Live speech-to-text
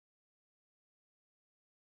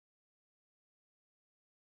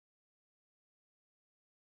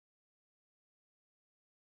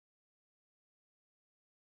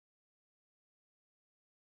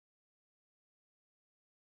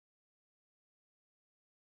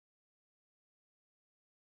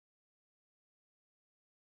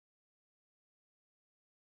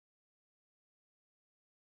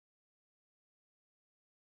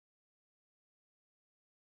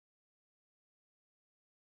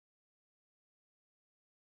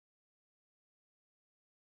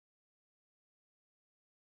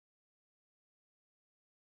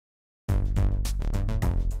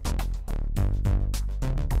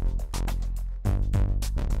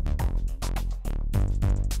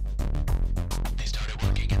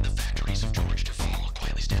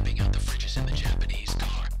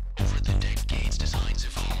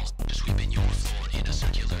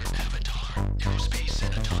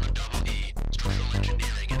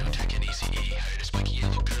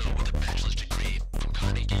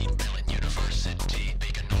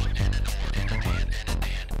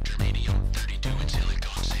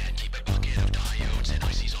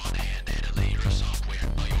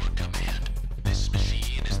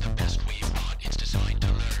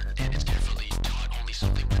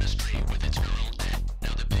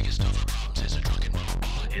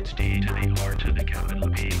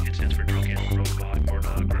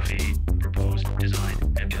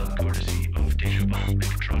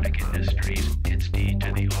mechatronic industries. It's D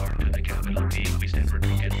to the R to the capital P. We stand for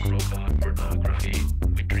drunken robot pornography.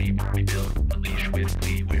 We dream, we build, unleash with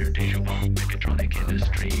glee. We're deja vu mechatronic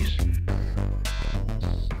industries.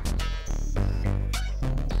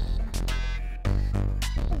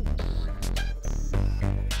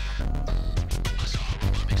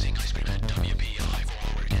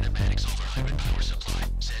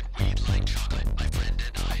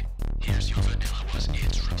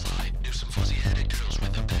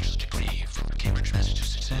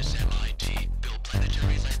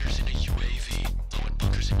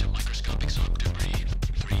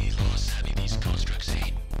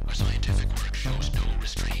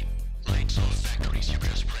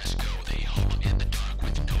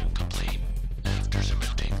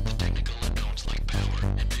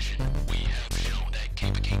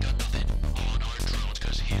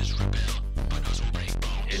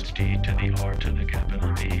 D to the R to the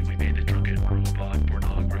capital P. We made the drunken robot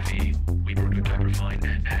pornography. We prototype, refine,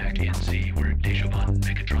 and act in C. We're deja vu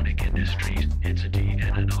mechatronic industries. It's a D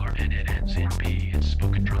and an R and it ends in P. It's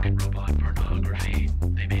spoken drunken robot pornography.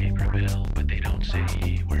 They may rebel, but they don't say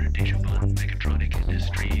E. We're deja vu mechatronic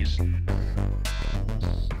industries.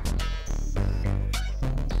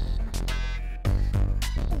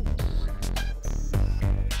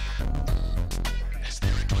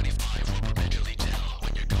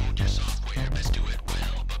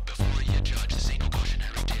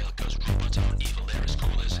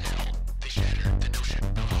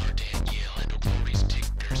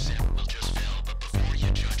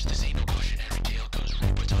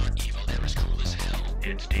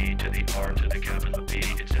 It's D to the R to the capital P.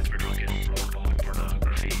 It stands for drunken robot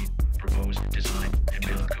pornography. Proposed, design, and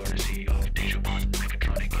build courtesy of deja vu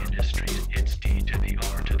mechatronic industries. It's D to the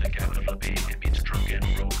R to the capital P. It means drunken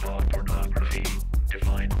robot pornography.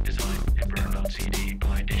 Define, design, and burn on CD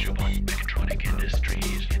by deja vu mechatronic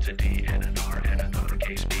industries. It's a D and an R and an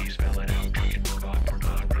uppercase P. Spell it out, drunken robot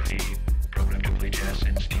pornography. Program to play chess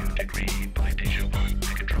and stew degree by deja vu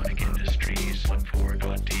mechatronic industries.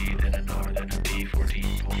 14.D, then an R, then a D.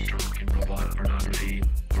 14 point drunken robot pornography.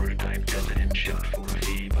 Prototype tested and shipped for a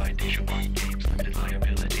fee by deja vu games limited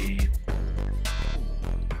liability.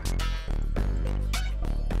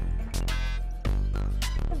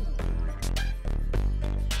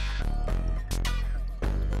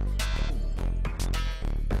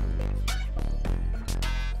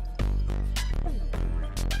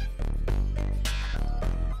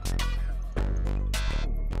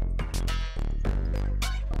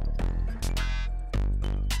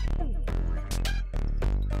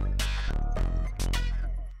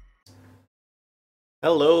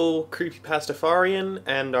 Hello, Creepypastafarian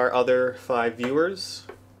and our other 5 viewers.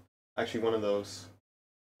 Actually, one of those.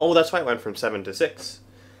 Oh, that's why it went from 7 to 6.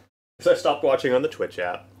 Because I stopped watching on the Twitch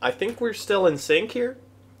app. I think we're still in sync here.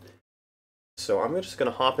 So I'm just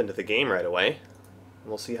going to hop into the game right away. And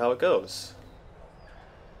we'll see how it goes.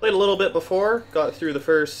 Played a little bit before, got through the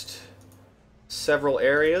first several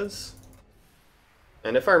areas.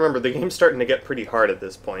 And if I remember, the game's starting to get pretty hard at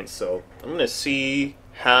this point, so I'm going to see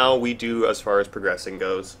how we do as far as progressing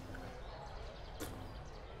goes.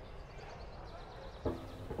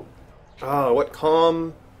 Ah, what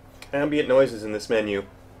calm ambient noises in this menu.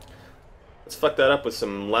 Let's fuck that up with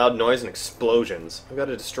some loud noise and explosions. I've got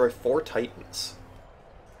to destroy 4 titans.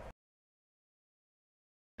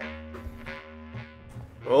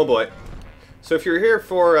 Oh boy. So if you're here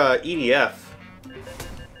for EDF,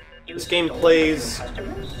 this game plays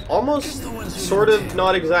almost, sort of,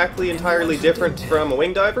 not exactly entirely different from a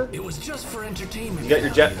wing diver. You got your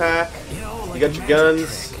jetpack, you got your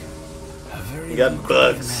guns, you got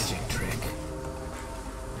bugs.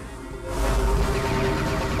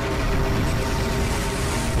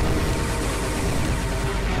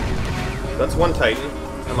 That's one Titan.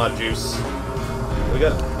 Come on, Juice. We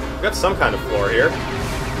got some kind of floor here.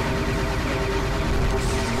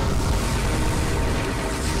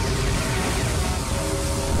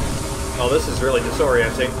 Oh, this is really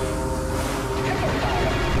disorienting.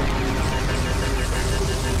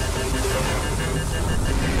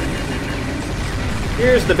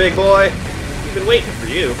 Here's the big boy. We've been waiting for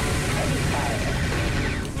you.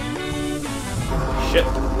 Shit.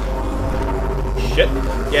 Shit.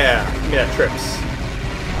 Yeah, give me that trips.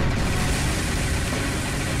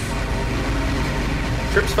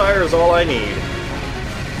 Trips fire is all I need.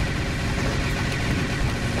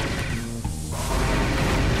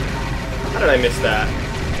 How did I miss that?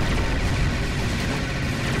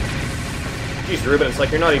 Jeez, Ruben, it's like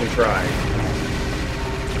you're not even trying.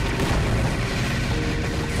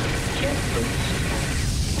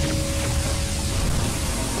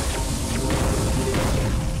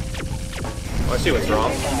 Oh, I see what's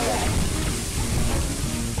wrong.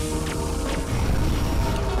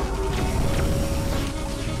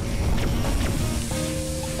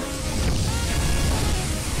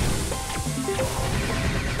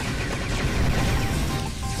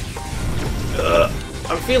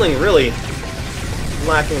 I'm feeling really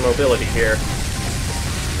lacking mobility here.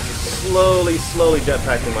 Slowly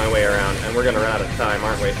jetpacking my way around, and we're gonna run out of time,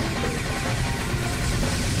 aren't we?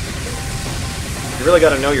 You really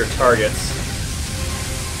gotta know your targets.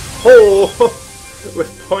 Oh!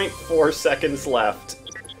 With 0.4 seconds left.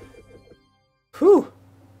 Whew!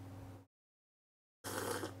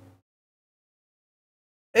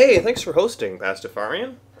 Hey, thanks for hosting,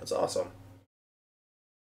 Pastafarian. That's awesome.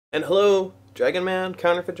 And hello, Dragon Man,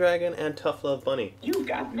 Counterfeit Dragon, and Tough Love Bunny. You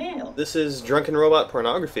got mail. This is Drunken Robot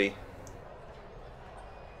Pornography.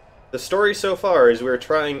 The story so far is we're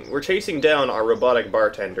chasing down our robotic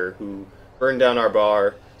bartender who burned down our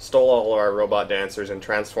bar, stole all our robot dancers, and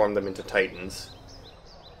transformed them into titans.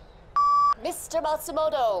 Mr.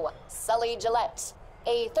 Matsumoto, Sully Gillette,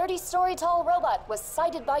 a 30-story tall robot was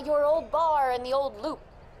sighted by your old bar in the old loop.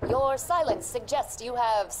 Your silence suggests you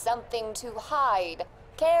have something to hide.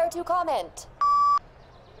 Care to comment?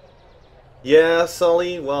 Yeah,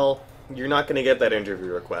 Sully, well, you're not gonna get that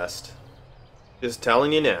interview request. Just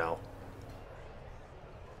telling you now.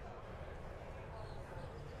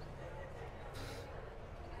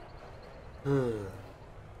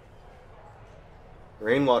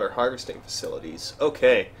 Rainwater harvesting facilities.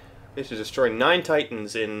 Okay. They should destroy 9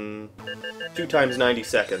 titans in 2 times 90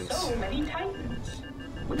 seconds. So many titans.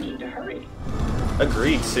 We need to hurry.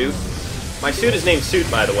 Agreed, Suit. My suit is named Suit,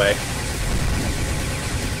 by the way.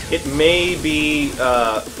 It may be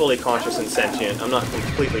fully conscious and sentient. I'm not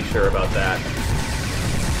completely sure about that.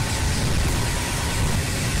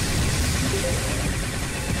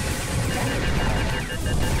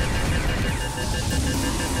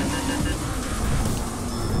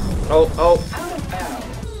 Oh.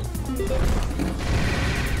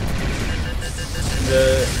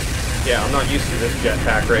 Yeah, I'm not used to this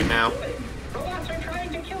jetpack right now. Robots are trying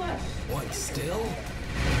to kill us. What, still?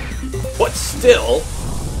 What, still?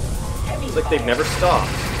 It's like they've never stopped.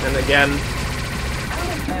 And again,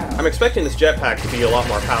 I'm expecting this jetpack to be a lot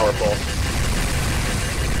more powerful.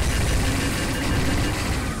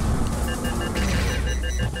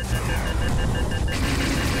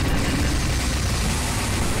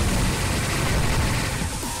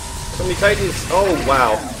 So many titans. Oh,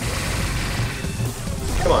 wow.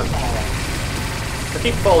 Come on. I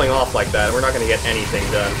keep falling off like that, and we're not going to get anything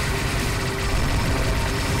done.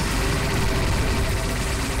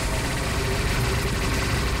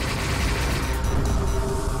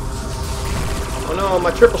 Oh no,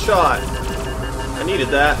 my triple shot! I needed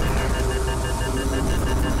that.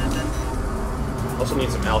 Also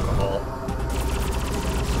need some alcohol.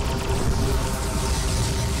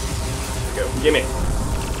 There we go. Gimme.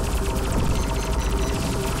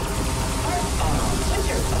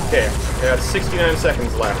 Okay, we got 69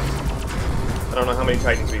 seconds left. I don't know how many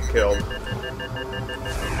titans we've killed.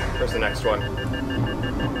 Where's the next one?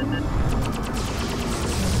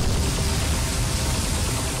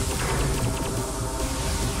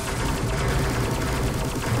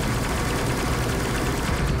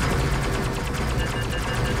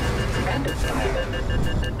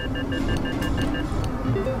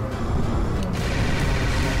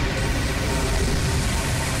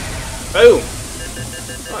 Boom!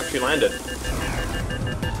 Oh, she landed.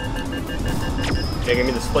 Okay, give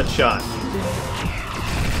me the split shot.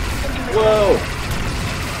 Whoa!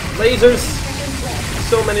 Lasers!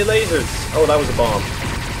 So many lasers! Oh, that was a bomb.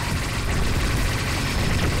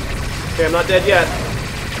 Okay, I'm not dead yet.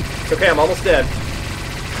 It's okay, I'm almost dead.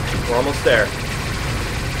 We're almost there.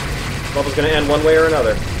 Level's gonna end one way or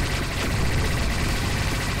another.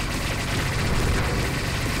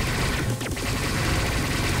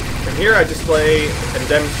 And here I display and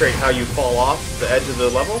demonstrate how you fall off the edge of the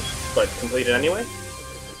level, but complete it anyway.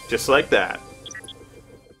 Just like that.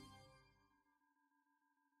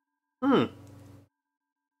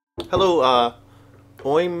 Hello,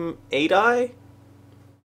 Oim 8-Eye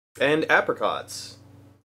and apricots.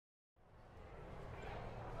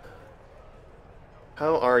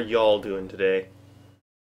 How are y'all doing today?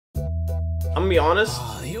 I'm gonna be honest,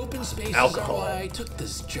 The open spaces alcohol. are why I took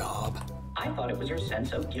this job. I thought it was your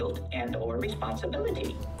sense of guilt and/or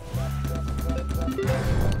responsibility.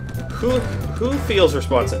 Who feels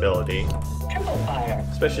responsibility? Triple fire.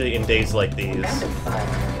 Especially in days like these. Rapid fire.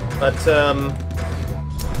 But,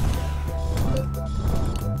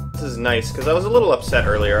 this is nice, because I was a little upset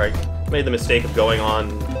earlier. I made the mistake of going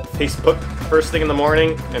on Facebook first thing in the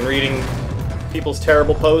morning and reading people's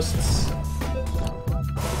terrible posts.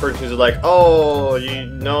 person who's like, oh, you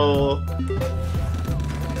know,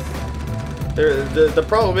 the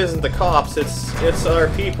problem isn't the cops, it's our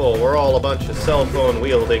people. We're all a bunch of cell phone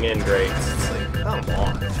wielding ingrates. It's like, come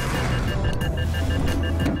on.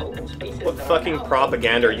 What fucking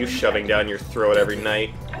propaganda are you shoving down your throat every night?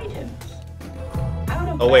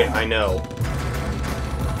 Oh wait, I know.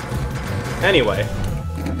 Anyway,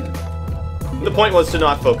 the point was to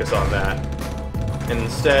not focus on that, and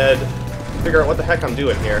instead figure out what the heck I'm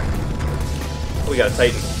doing here. We got a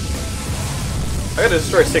Titan. I gotta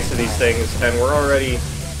destroy 6 of these things, and we're already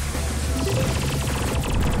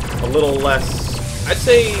a little less, I'd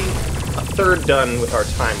say a third done with our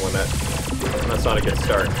time limit. That's not a good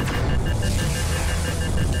start.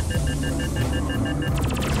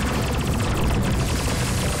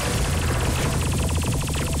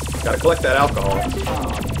 Gotta collect that alcohol.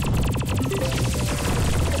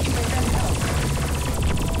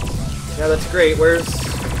 Yeah, that's great. Where's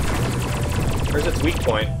its weak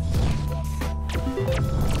point?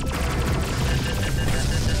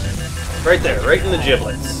 Right there, right in the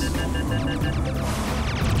giblets.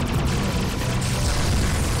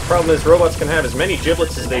 Problem is, robots can have as many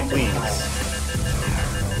giblets as they please.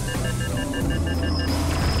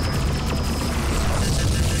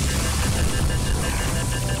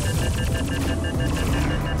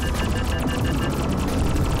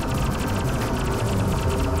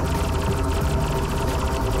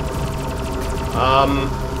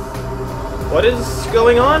 What is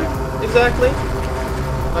going on, exactly?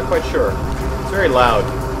 Not quite sure. It's very loud.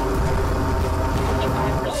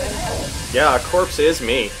 Yeah, a corpse is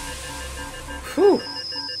me. Whew.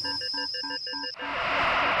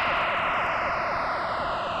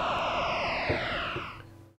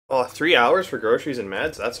 Oh, 3 hours for groceries and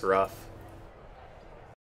meds? That's rough.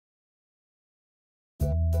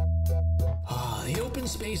 The open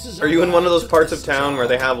spaces Are you in one of those parts of town where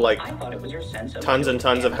they have, like, I thought it was your sense of tons and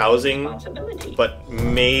guilt tons of and housing, responsibility. but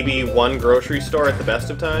maybe one grocery store at the best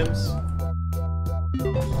of times?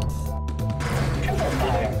 Triple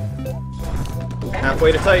fire.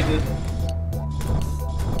 Halfway to Titan.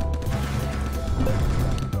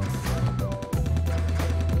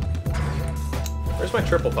 Where's my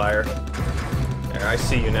triple fire? There, I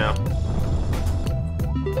see you now.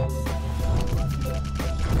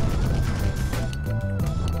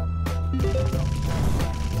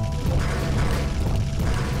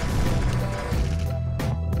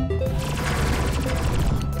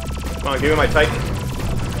 Come on, give me my Titan.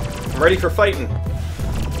 I'm ready for fighting.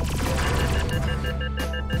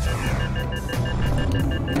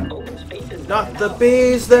 Open spaces. Not the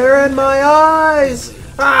bees, they're in my eyes!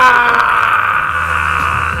 Ah!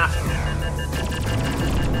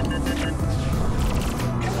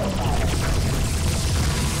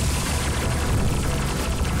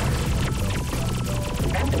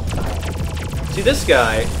 See, this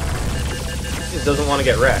guy just doesn't want to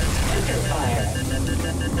get wrecked.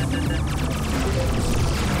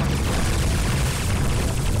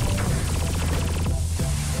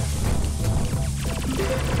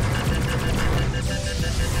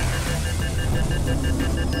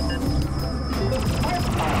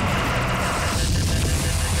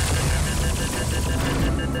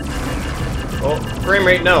 Oh, frame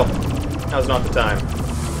rate, no. Now's not the time.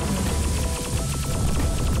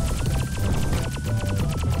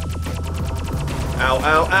 Ow,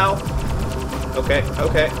 ow, ow. Okay,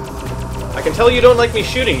 okay. I can tell you don't like me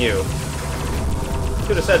shooting you.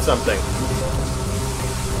 Should have said something.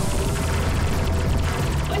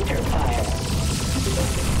 Winter fire.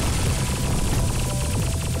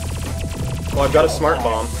 Well, I've got a smart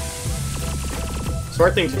bomb.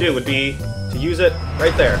 Smart thing to do would be to use it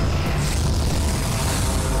right there.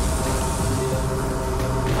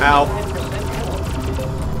 Ow. 5%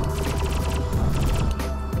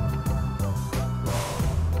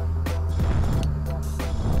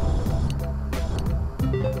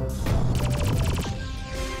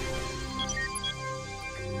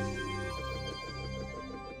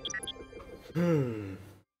 health.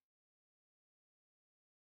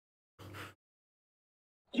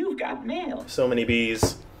 You've got mail. So many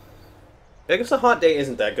bees. I guess a hot day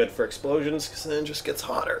isn't that good for explosions, because then it just gets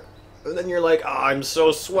hotter. And then you're like, oh, I'm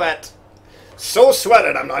so sweat. So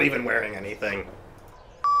sweated, I'm not even wearing anything.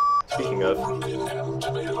 Speaking of... Drunken and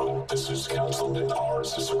tomato. This is Councilman R.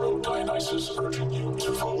 Cicero Dionysus urging you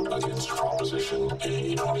to vote against Proposition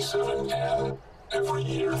A27 and Every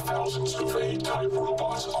year, thousands of A-type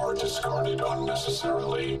robots are discarded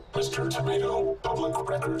unnecessarily. Mr. Tomato, public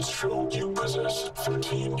records show you possess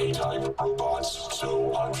 13 A-type robots,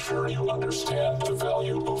 so I'm sure you understand the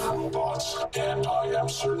value of robots, and I am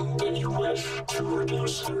certain that you wish to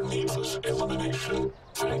reduce their needless elimination.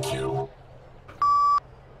 Thank you.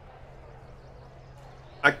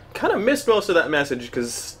 I kind of missed most of that message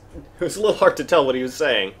because it was a little hard to tell what he was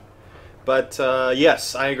saying. But,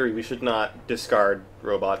 yes, I agree. We should not discard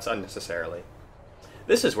robots unnecessarily.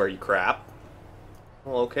 This is where you crap.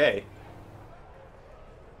 Well, okay.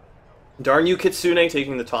 Darn you, Kitsune,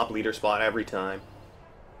 taking the top leader spot every time.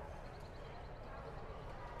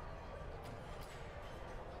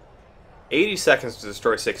 "80 seconds to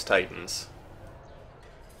destroy 6 Titans."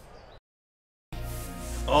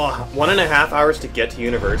 Oh, 1.5 hours to get to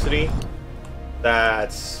university?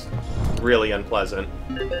 That's really unpleasant.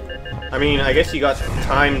 I mean, I guess you got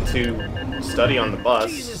time to study on the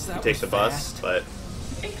bus, Jesus, that take was the bus, fast. but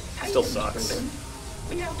still sucks.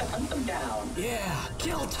 We have to hunt them down. Yeah,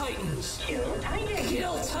 kill Titans. Kill Titans.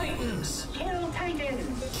 Kill Titans. Kill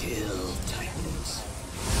Titans. Kill Titans.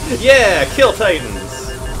 Yeah, kill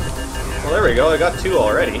Titans! Well, there we go, I got 2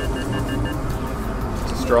 already.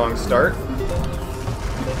 It's a strong start.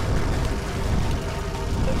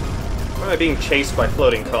 Why am I being chased by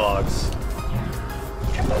floating cogs?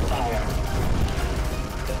 Triple fire.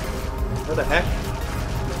 Where the heck?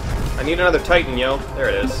 I need another Titan, yo. There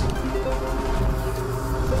it is.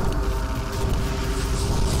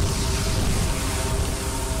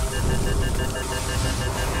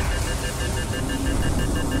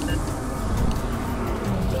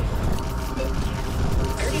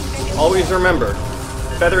 Always remember,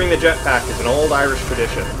 feathering the jetpack is an old Irish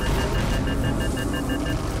tradition.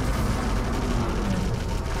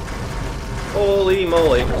 Holy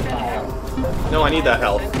moly. No, I need that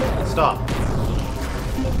health. Stop.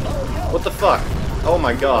 What the fuck? Oh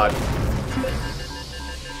my god.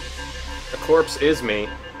 The corpse is me.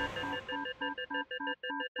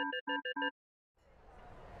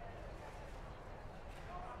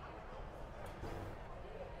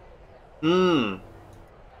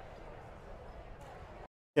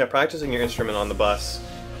 Yeah, practicing your instrument on the bus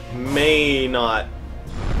may not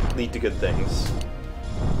lead to good things.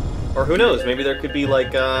 Or who knows, maybe there could be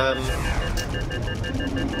like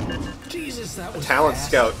Jesus, that was talent fast.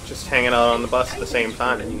 scout just hanging out on the bus at the same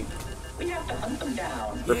time, and you We have to hunt them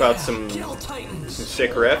down. rip out some Kill Titans.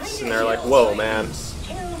 sick riffs, and they're like, whoa, man.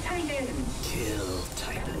 Kill Titans. Kill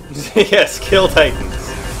Titans. Yes, kill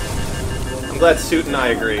Titans. I'm glad Suit and I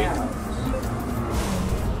agree.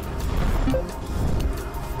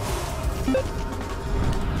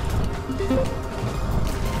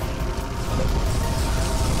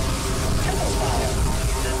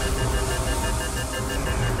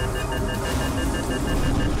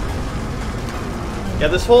 Yeah,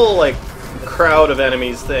 this whole, like, crowd of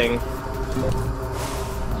enemies thing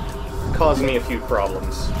caused me a few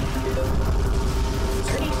problems. 30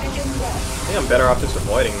 seconds left. I think I'm better off just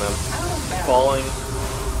avoiding them. Falling.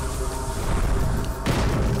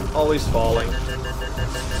 Always falling.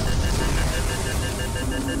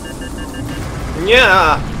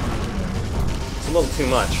 Yeah! It's a little too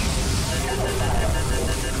much.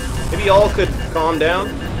 Maybe y'all could calm down?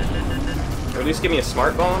 Or at least give me a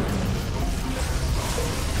smart bomb?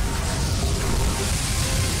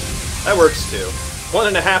 That works too.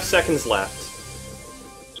 1.5 seconds left.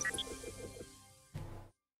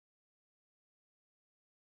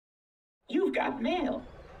 You've got mail.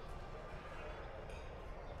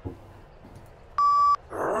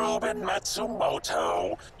 Robin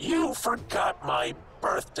Matsumoto, you forgot my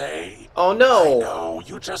birthday. Oh I no! know,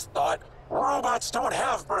 you just thought robots don't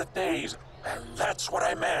have birthdays, and that's what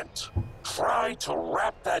I meant. Try to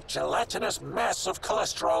wrap that gelatinous mess of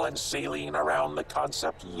cholesterol and saline around the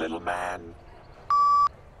concept, little man.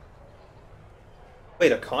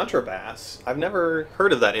 Wait, a contrabass? I've never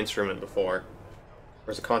heard of that instrument before.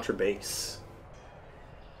 Or is it contrabass?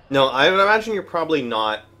 No, I would imagine you're probably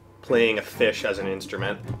not playing a fish as an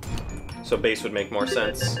instrument. So bass would make more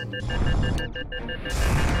sense.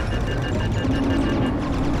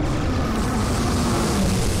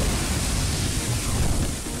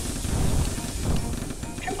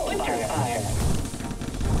 Triple fire.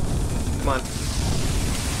 Come on.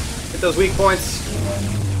 Hit those weak points.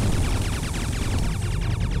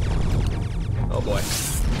 Oh boy.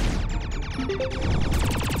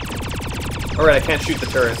 Alright, I can't shoot the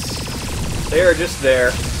turrets. They are just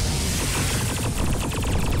there.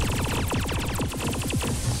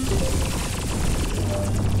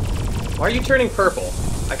 Why are you turning purple?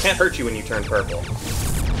 I can't hurt you when you turn purple.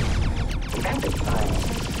 Rapid fire.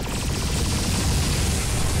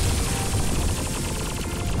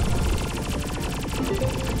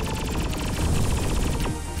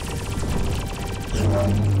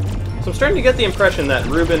 I'm starting to get the impression that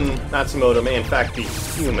Ruben Matsumoto may in fact be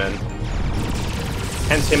human.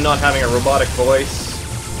 Hence him not having a robotic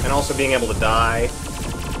voice, and also being able to die.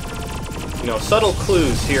 You know, subtle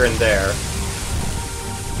clues here and there.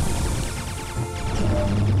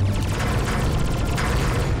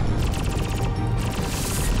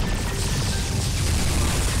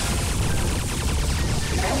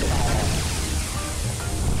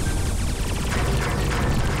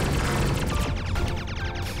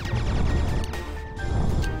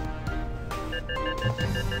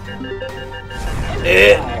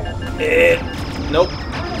 Nope.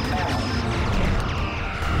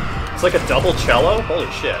 It's like a double cello?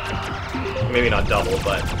 Holy shit. Maybe not double,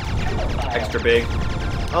 but extra big.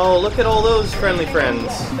 Oh, look at all those friendly friends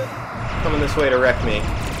coming this way to wreck me.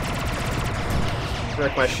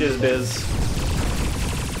 Wreck my shizbiz.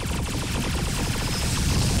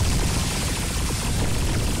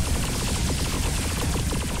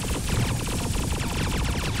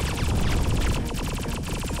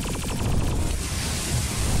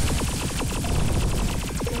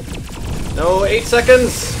 No, 8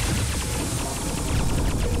 seconds!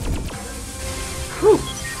 Whew.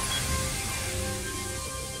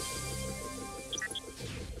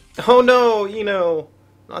 Oh no,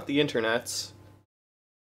 not the internets.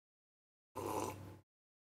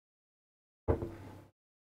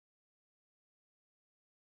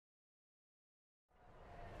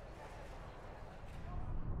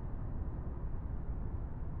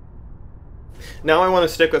 Now I want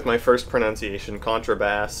to stick with my first pronunciation,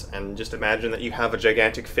 contrabass, and just imagine that you have a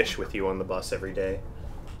gigantic fish with you on the bus every day.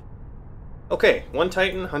 Okay, 1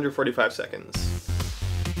 Titan, 145 seconds.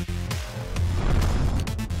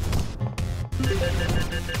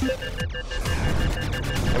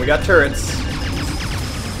 And we got turrets.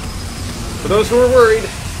 For those who are worried,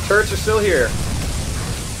 turrets are still here.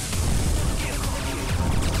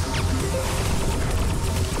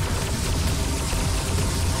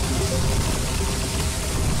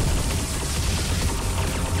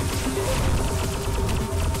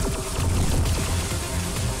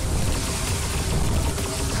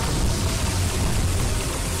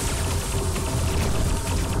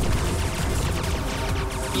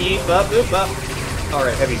 Eep up, oop up.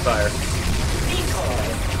 Alright, heavy fire.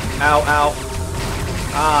 Ow, ow.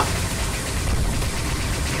 Ah.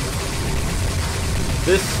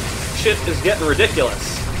 This shit is getting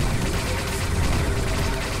ridiculous.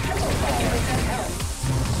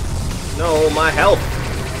 No, my health.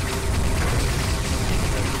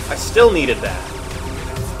 I still needed that.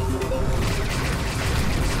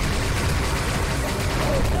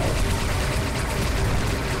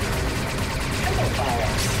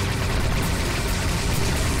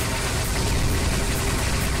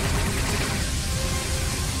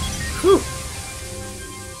 Whew.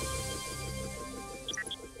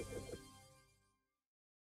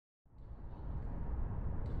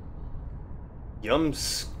 Yum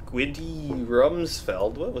Squiddy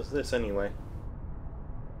Rumsfeld? What was this anyway?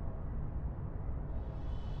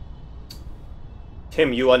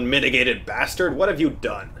 Tim, you unmitigated bastard! What have you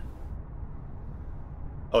done?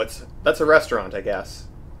 Oh, that's a restaurant, I guess.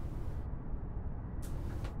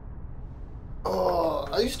 Oh,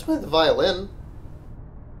 I used to play the violin.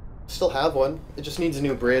 Still have one. It just needs a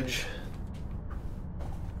new bridge.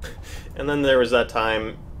 And then there was that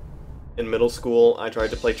time in middle school I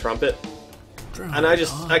tried to play trumpet. And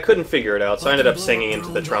I couldn't figure it out, so I ended up singing into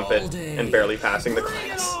the trumpet and barely passing the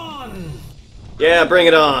class. Yeah, bring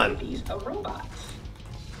it on!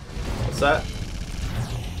 What's that?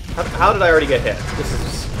 How did I already get hit? This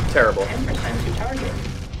is terrible.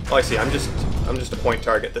 Oh, I see. I'm just a point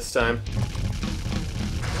target this time.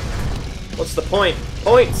 What's the point?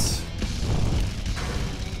 Points!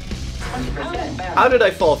 How did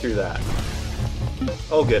I fall through that?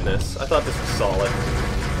 Oh goodness, I thought this was solid.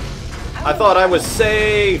 I thought I was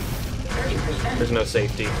safe! There's no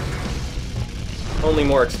safety. Only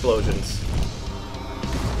more explosions.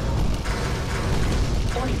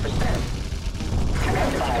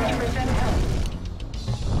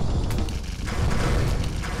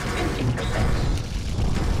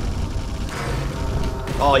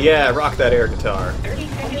 Oh yeah, rock that air guitar.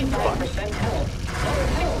 35% health.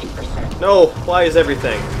 50%. No, why is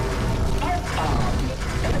everything?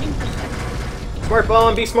 Smart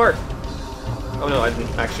bomb, be smart! Oh no, I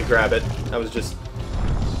didn't actually grab it. I was just...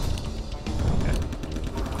 Okay.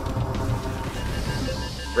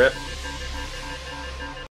 Rip.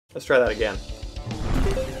 Let's try that again.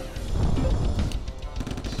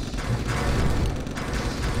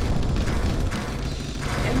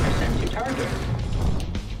 To target.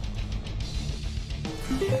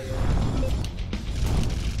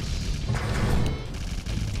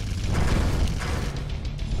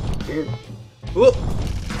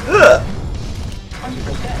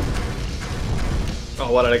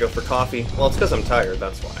 Oh, why did I go for coffee? Well, it's because I'm tired,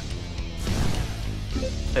 that's why.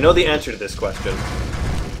 I know the answer to this question.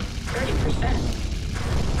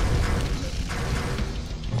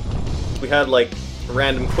 30%. We had, like, a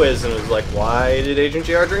random quiz, and it was like, why did Agent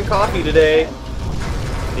JR drink coffee today?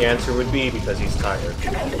 The answer would be because he's tired.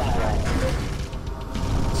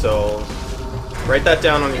 So, write that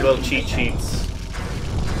down on your little cheat sheets,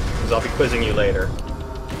 because I'll be quizzing you later.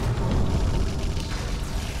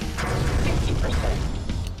 60%.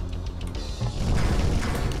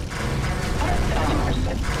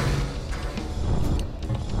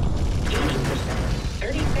 80%.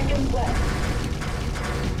 30 seconds left.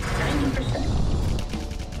 90%.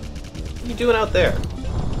 What are you doing out there?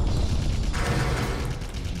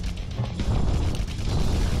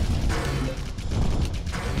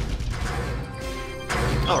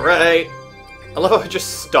 Alright. I love how I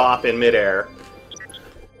just stop in midair.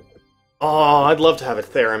 Oh, I'd love to have a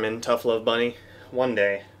theremin, Tough Love Bunny. One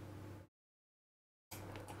day.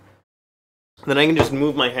 Then I can just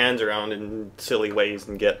move my hands around in silly ways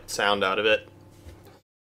and get sound out of it.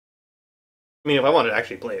 I mean, if I wanted to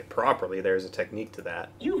actually play it properly, there's a technique to that.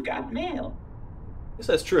 You've got mail. I guess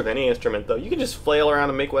that's true of any instrument, though. You can just flail around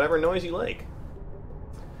and make whatever noise you like.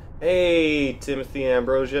 Hey, Timothy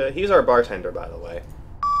Ambrosia. He's our bartender, by the way.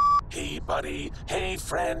 Hey buddy, hey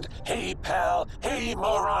friend, hey pal, hey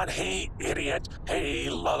moron, hey idiot, hey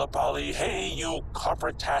lullaby, hey you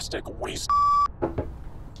corporatastic waste.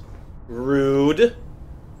 Rude.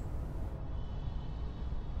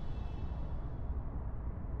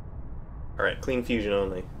 Alright, clean fusion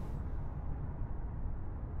only.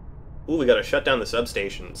 Ooh, we gotta shut down the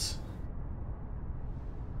substations.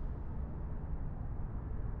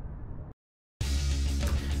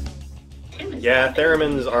 Yeah,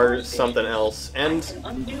 theremins are something else, and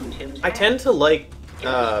I tend to like,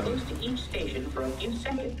 I don't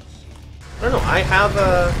know, I have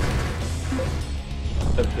a...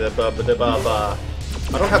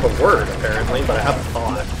 I don't have a word, apparently, but I have a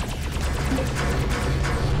thought.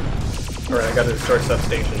 Alright, I gotta destroy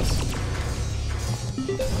substations.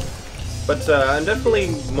 But, I'm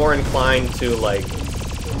definitely more inclined to, like...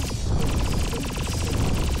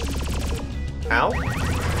 Ow?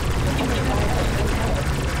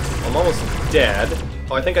 I'm almost dead.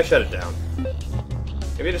 Oh, I think I shut it down.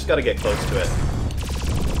 Maybe I just gotta get close to it.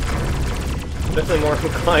 I'm definitely more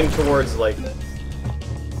inclined towards, like,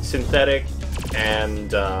 synthetic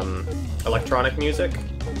and, electronic music.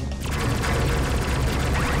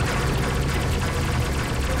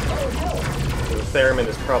 So the theremin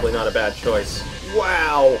is probably not a bad choice.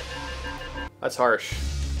 Wow! That's harsh.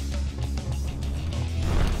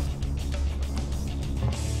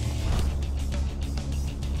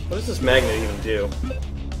 What does this magnet even do?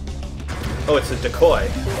 Oh, it's a decoy.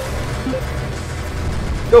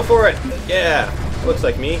 Go for it! Yeah! Looks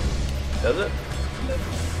like me. Does it?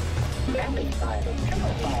 Rapid fire.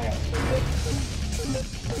 Triple fire.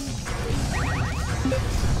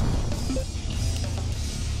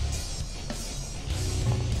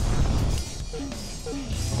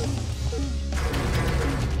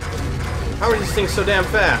 How are these things so damn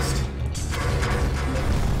fast?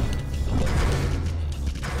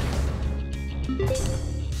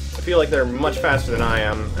 I feel like they're much faster than I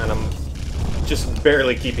am, and I'm just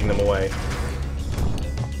barely keeping them away.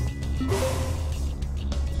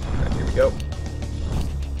 Alright, here we go.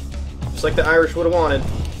 Just like the Irish would have wanted.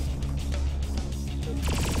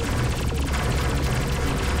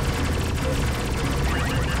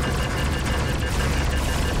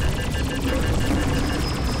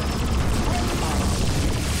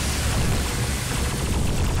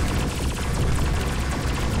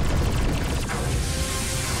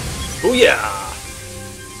 Booyah!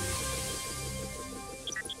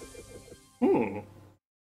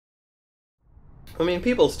 I mean,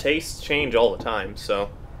 people's tastes change all the time, so...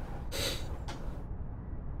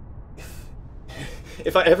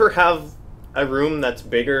 If I ever have a room that's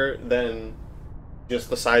bigger than just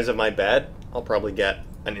the size of my bed, I'll probably get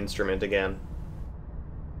an instrument again.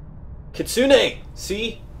 Kitsune!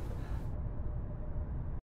 See?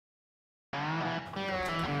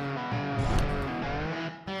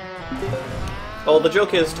 Oh, the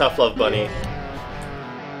joke is, Tough Love Bunny,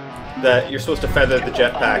 that you're supposed to feather the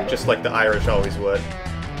jetpack just like the Irish always would.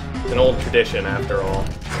 It's an old tradition, after all.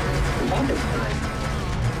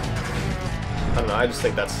 I don't know, I just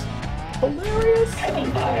think that's hilarious.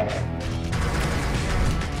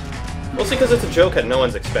 Mostly because it's a joke at no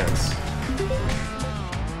one's expense.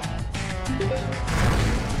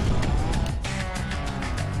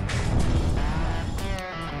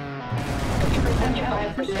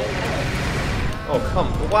 Oh,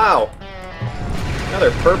 come... Wow! Now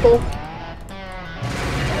they're purple?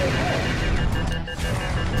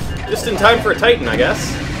 Just in time for a Titan, I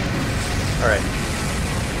guess. Alright.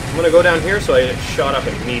 I'm gonna go down here so I get shot up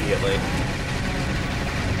immediately.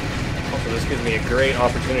 Also, this gives me a great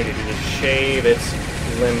opportunity to just shave its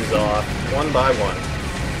limbs off, one by one.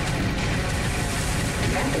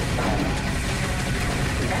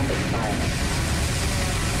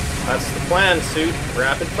 That's the plan, suit.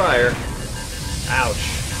 Rapid fire.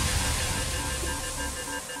 Ouch.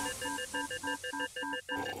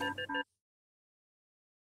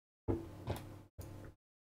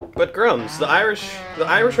 But Grums, the Irish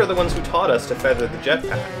are the ones who taught us to feather the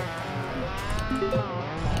jetpack.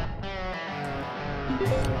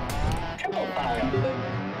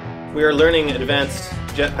 We are learning advanced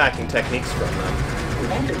jetpacking techniques from them.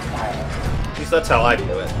 At least that's how I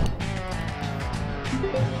do it.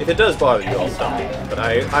 If it does bother you, I'll stop it. But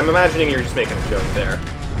I'm imagining you're just making a joke there.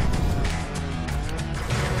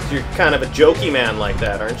 So you're kind of a jokey man like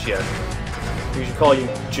that, aren't you? We should call you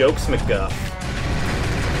Jokes McGuff.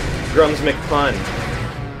 Grums McPun.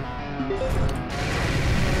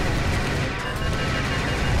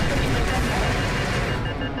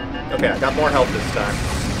 Okay, I got more health this time.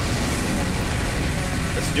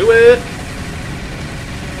 Let's do it!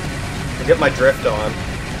 I'll get my drift on.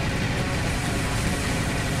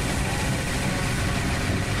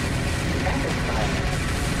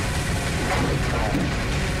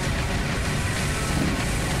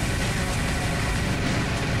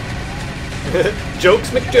 Jokes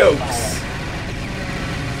McJokes!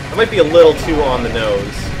 That might be a little too on the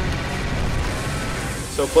nose.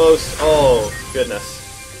 So close. Oh, goodness.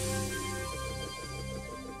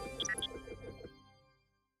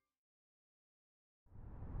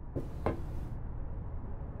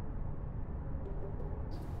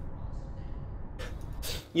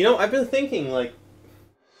 You know, I've been thinking, like,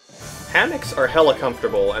 hammocks are hella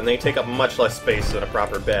comfortable, and they take up much less space than a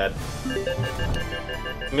proper bed.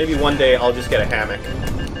 Maybe one day I'll just get a hammock.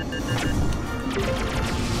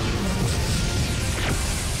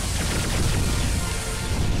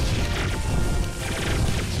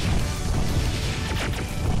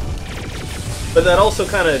 But that also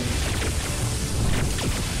kind of...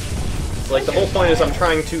 like, the whole point is I'm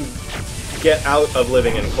trying to get out of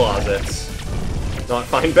living in closets. Not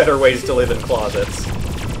find better ways to live in closets.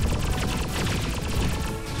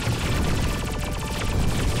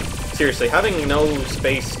 Seriously, having no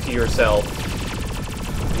space to yourself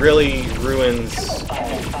really ruins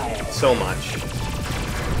so much.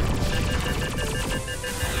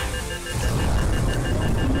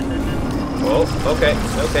 Oh, okay,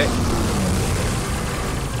 okay.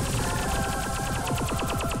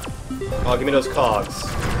 Oh, give me those cogs.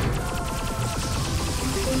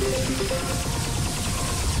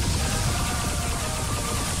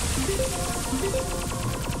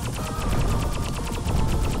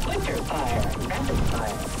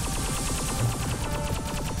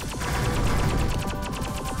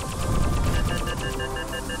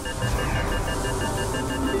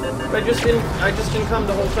 I just didn't come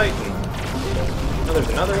to hold Titan. Oh, there's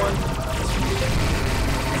another one.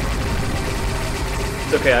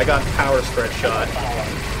 It's okay, I got power spread shot.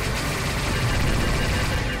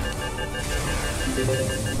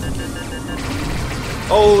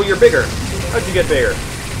 Oh, you're bigger. How'd you get bigger?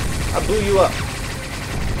 I blew you up.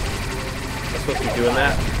 I'm supposed to be doing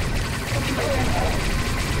that.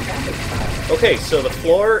 Okay, so the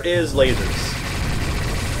floor is lasers.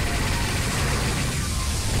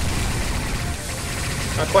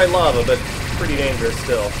 Not quite lava, but pretty dangerous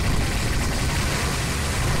still. Look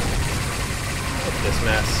at this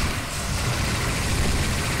mess.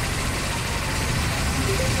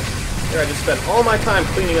 Here, I just spent all my time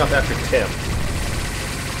cleaning up after Tim.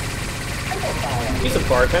 He's a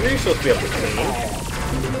bartender, you're supposed to be able to clean.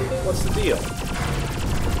 What's the deal?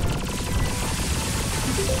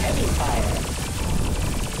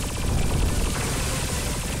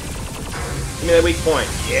 Give me that weak point.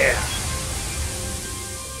 Yeah!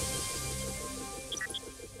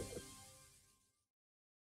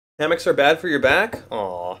 Hammocks are bad for your back?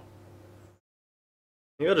 Aww.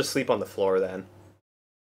 Maybe I'll just sleep on the floor then.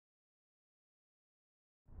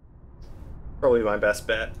 Probably my best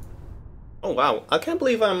bet. Oh wow, I can't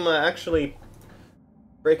believe I'm actually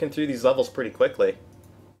breaking through these levels pretty quickly.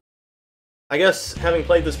 I guess having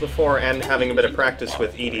played this before and having a bit of practice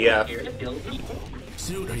with EDF,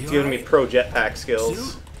 it's given me pro jetpack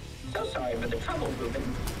skills. So sorry for the trouble, Ruben.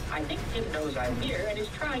 I think Tim knows I'm here and is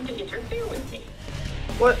trying to interfere with me.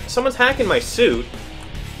 What? Someone's hacking my suit?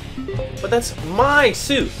 But that's my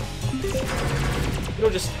suit! You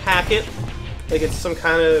don't just hack it like it's some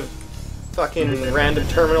kind of fucking random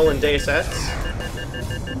terminal in Deus Ex.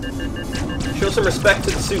 Show some respect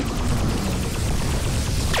to the suit.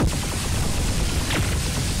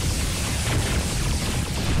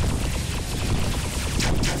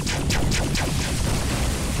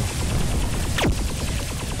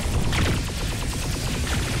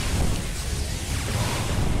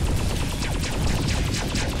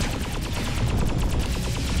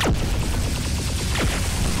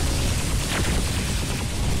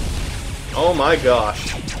 Oh my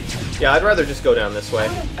gosh. Yeah, I'd rather just go down this way.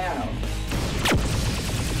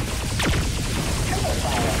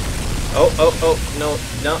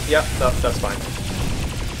 Oh, no, yeah, that's fine.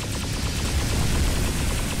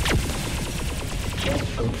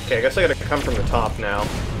 Okay, I guess I gotta come from the top now.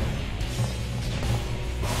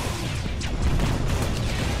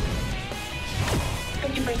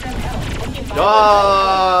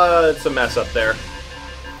 Ah, it's a mess up there.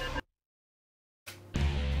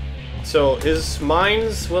 So his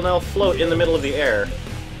mines will now float in the middle of the air.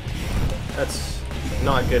 That's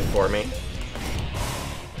not good for me.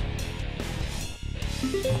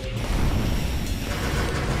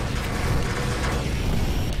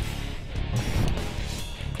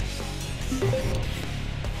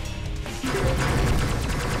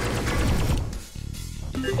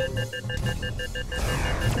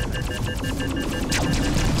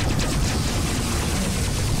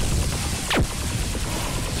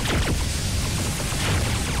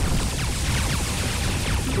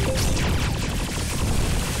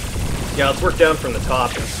 Yeah, let's work down from the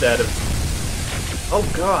top instead of... Oh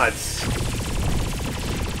gods!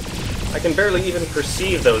 I can barely even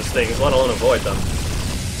perceive those things, let alone avoid them.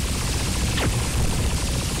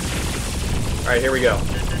 Alright, here we go.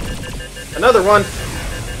 Another one!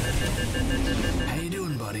 How you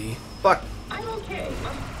doing, buddy? Fuck. I'm okay.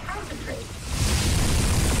 Must concentrate.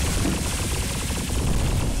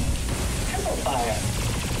 Triple fire.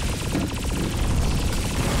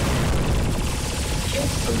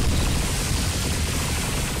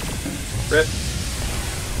 Rip.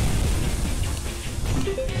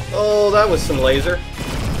 Oh, that was some laser.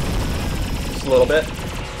 Just a little bit.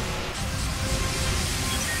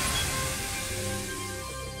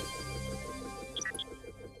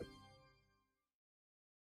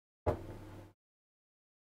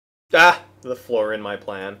 Ah! The floor in my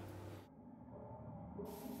plan.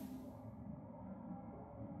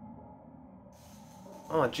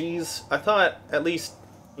 Oh, geez. I thought at least,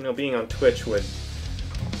 you know, being on Twitch would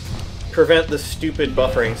prevent the stupid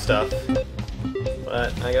buffering stuff.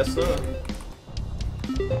 But I guess not.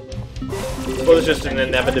 I suppose it's just an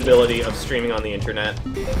inevitability of streaming on the internet.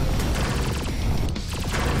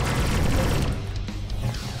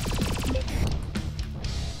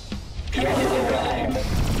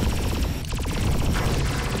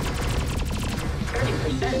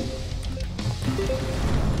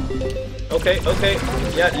 Okay.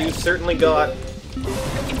 Yeah, you certainly got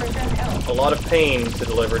a lot of pain to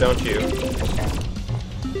deliver, don't you?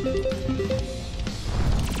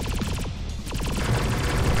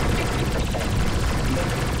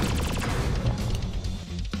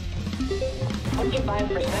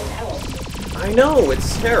 I know,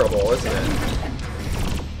 it's terrible, isn't it?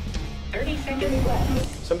 30 seconds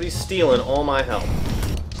left. Somebody's stealing all my health.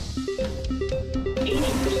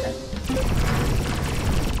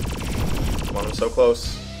 80%. Come on, I'm so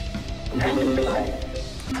close. 90%.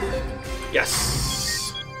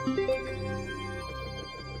 Yes!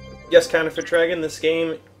 Yes, Counterfeit Dragon, this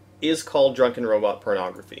game is called Drunken Robot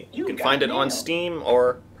Pornography. You can find it on Steam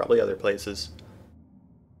or probably other places.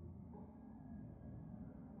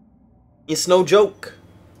 It's no joke.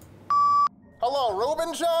 Hello,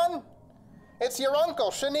 Reuben John? It's your uncle,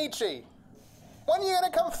 Shinichi. When are you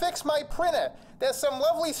gonna come fix my printer? There's some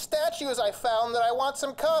lovely statues I found that I want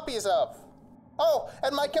some copies of. Oh,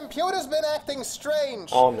 and my computer's been acting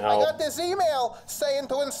strange. Oh no. I got this email saying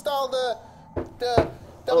to install the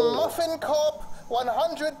Muffin Corp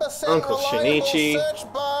 100% Uncle reliable Shinichi. search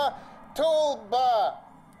bar toolbar.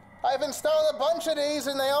 I've installed a bunch of these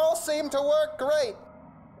and they all seem to work great.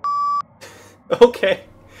 Okay.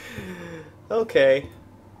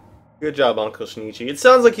 Good job, Uncle Shinichi. It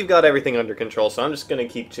sounds like you've got everything under control, so I'm just gonna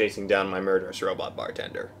keep chasing down my murderous robot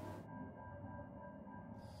bartender.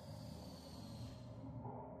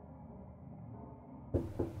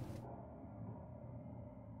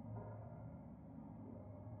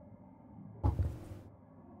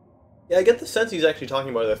 Yeah, I get the sense he's actually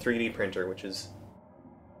talking about a 3D printer, which is...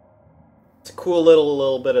 It's a cool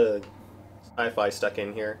little bit of sci-fi stuck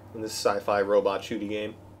in here, in this sci-fi robot shooty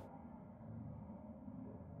game.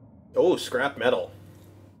 Oh, scrap metal.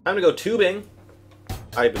 Time to go tubing.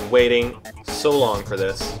 I've been waiting so long for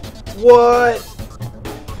this. What?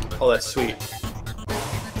 Oh, that's sweet.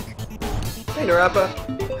 Hey, Narapa.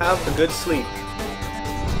 Have a good sleep.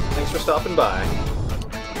 Thanks for stopping by.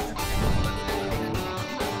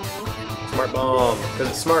 Smart bomb, because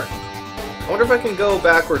it's smart. I wonder if I can go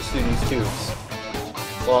backwards through these tubes.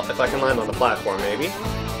 Well, if I can land on the platform, maybe.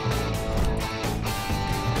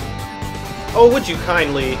 Oh, would you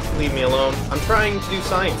kindly leave me alone? I'm trying to do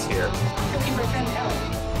science here. 50% health.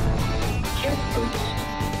 Chip boost.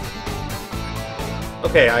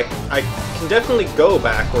 Okay, I can definitely go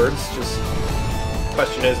backwards, just...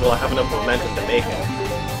 Question is, will I have enough momentum to make it?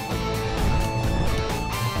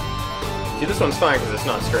 See, this one's fine because it's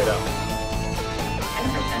not straight up.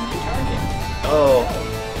 10% to target. Oh.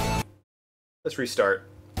 Let's restart.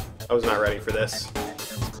 I was not ready for this.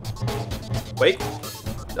 Wait.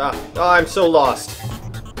 Ah, I'm so lost.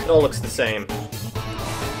 It all looks the same.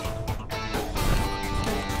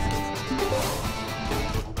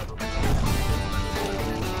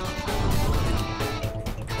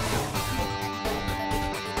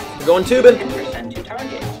 We're going tubing. 10% to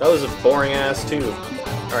target. That was a boring ass tube.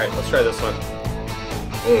 Alright, let's try this one.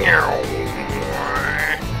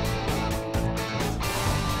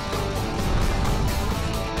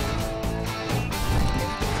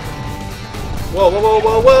 Whoa, whoa, whoa,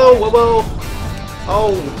 whoa, whoa, whoa, whoa!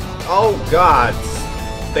 Oh god.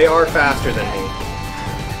 They are faster than me.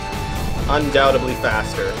 Undoubtedly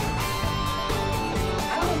faster.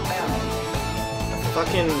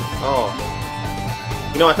 Fucking, oh.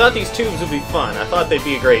 You know, I thought these tubes would be fun. I thought they'd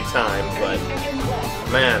be a great time, but...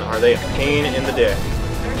 Man, are they a pain in the dick.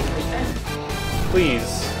 30%.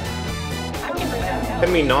 Please.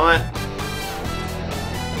 Can we not?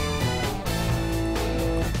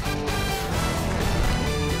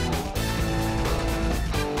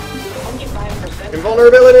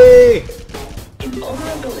 Invulnerability!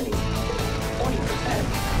 Invulnerability.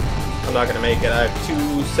 40%. I'm not gonna make it. I have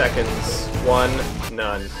 2 seconds. 1,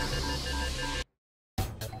 none.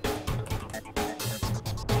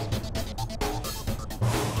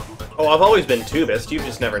 Oh, I've always been tubist. You've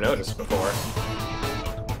just never noticed before.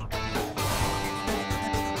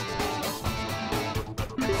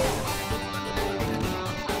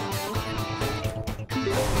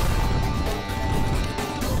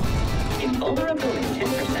 Invulnerability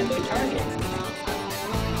 10% to target.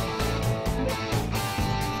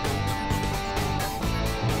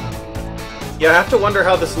 Yeah, I have to wonder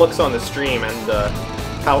how this looks on the stream and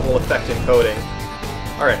how it will affect encoding.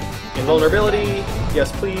 Alright, invulnerability,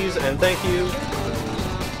 yes please, and thank you.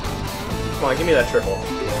 Come on, give me that triple.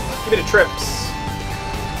 Give me the trips.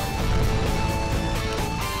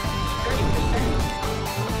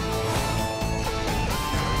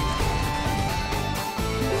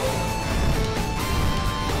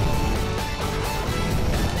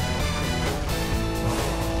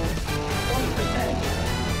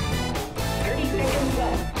 30 seconds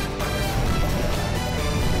left.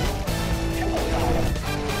 Triple fire.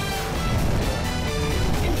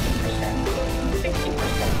 50%.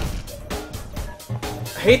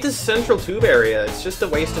 60%. I hate this central tube area. It's just a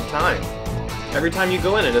waste of time. Every time you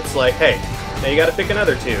go in it, it's like, hey, now you gotta pick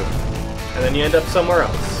another tube. And then you end up somewhere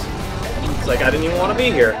else. It's like, I didn't even want to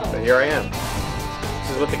be here, but here I am.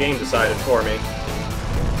 This is what the game decided for me.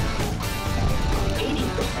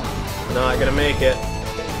 80%. Not gonna make it.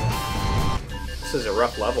 This is a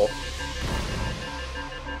rough level.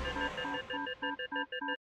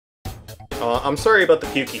 I'm sorry about the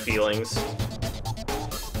pukey feelings.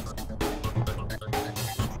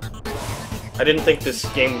 I didn't think this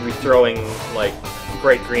game would be throwing, like,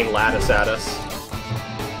 bright green lattice at us.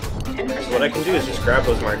 So what I can do is just grab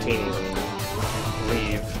those martinis and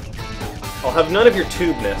leave. I'll have none of your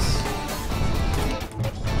tubeness.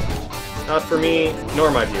 Not for me,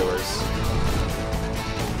 nor my viewers.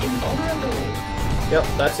 Invulnerability. Yep,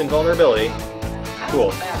 that's invulnerability.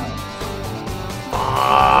 Cool. Outbound.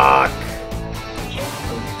 Fuck! Jet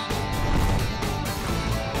boost.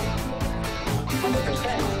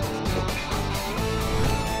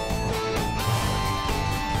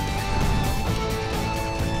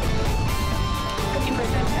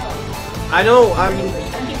 20%. I know,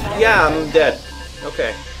 yeah, I'm dead.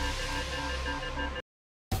 Okay.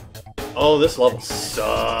 Oh, this level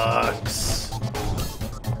sucks.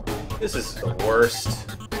 This is the worst.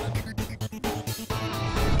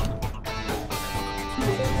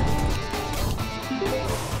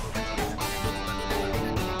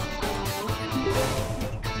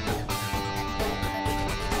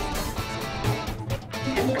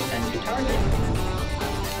 To target.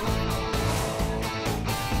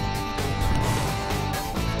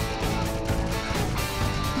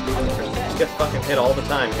 Just get fucking hit all the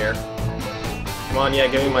time here. Come on, yeah,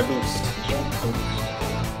 give me my boost.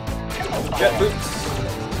 Jet boots.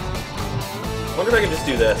 Wonder if I can just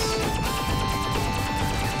do this.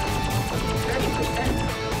 30%.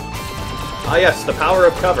 Ah yes, the power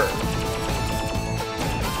of cover.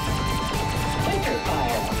 Splinter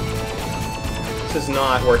fire. This is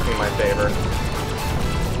not working in my favor. 40%.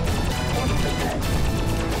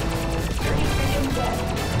 30 seconds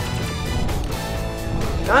left.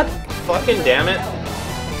 God fucking damn it.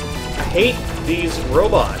 I hate these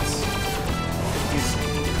robots. These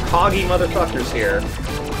coggy motherfuckers here.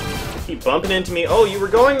 Keep bumping into me. Oh, you were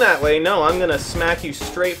going that way. No, I'm gonna smack you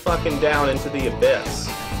straight fucking down into the abyss.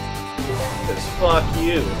 Cause fuck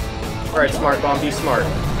you. Alright, Smart Bomb, be smart.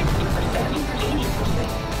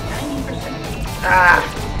 Ah!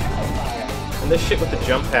 And this shit with the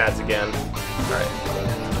jump pads again. Alright.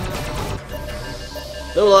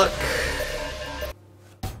 No luck.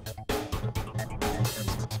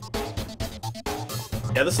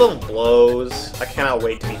 Yeah, this level blows. I cannot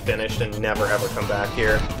wait to be finished and never ever come back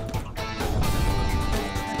here.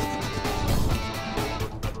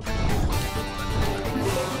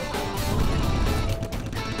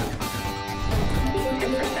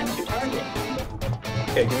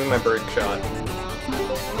 Okay, give me my break shot.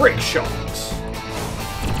 Break shots!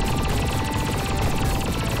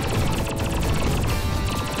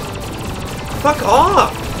 Fuck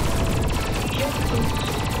off!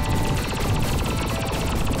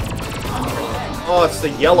 Oh, it's the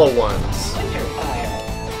yellow ones.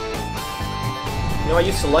 You know, I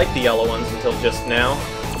used to like the yellow ones until just now.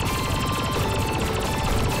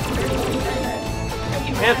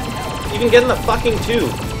 Can't even get in the fucking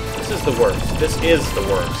tube. This is the worst. This is the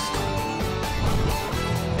worst.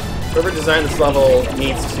 Whoever designed this level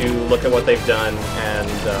needs to look at what they've done and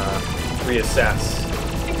reassess.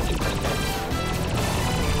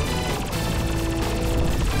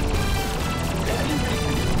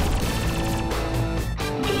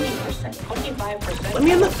 Let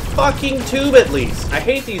me in the fucking tube at least. I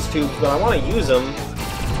hate these tubes, but I want to use them.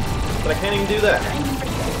 But I can't even do that.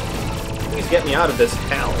 Please get me out of this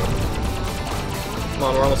hell. Come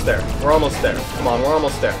on, we're almost there. We're almost there. Come on, we're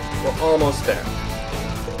almost there. We're almost there.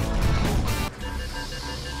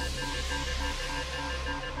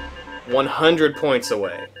 $100 points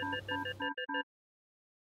away.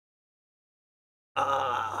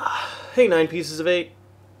 Hey, 9 pieces of 8.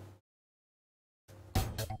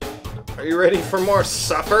 Are you ready for more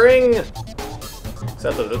suffering?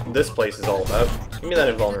 That's what this place is all about. Give me that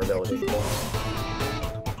invulnerability.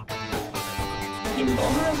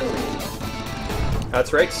 Invulnerability.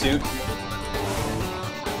 That's right, suit.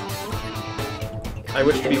 I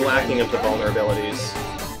wish to be lacking of the vulnerabilities.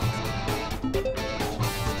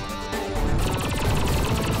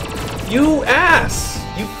 You ass!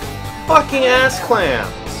 You fucking ass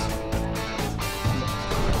clams!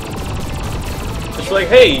 It's like,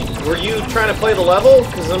 hey, were you trying to play the level?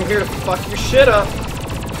 Because I'm here to fuck your shit up.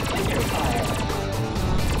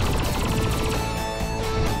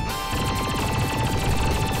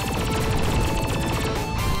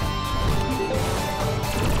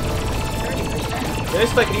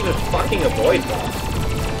 Nice if I could even fucking avoid them.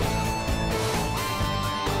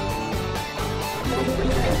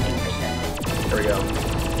 There we go.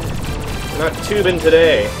 We're not tubing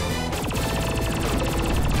today.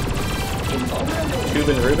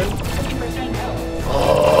 Tubin Reuben?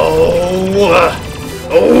 Oh!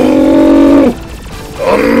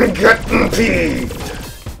 I'm getting peeved!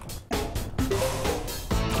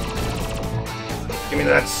 Give me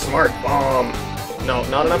that smart bomb! No,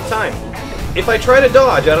 not enough time. If I try to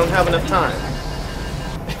dodge, I don't have enough time.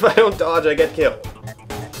 If I don't dodge, I get killed.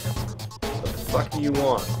 What the fuck do you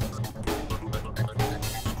want?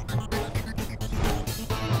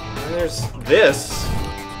 And there's this.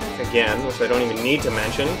 Again, which I don't even need to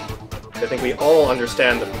mention. I think we all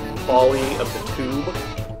understand the folly of the tube.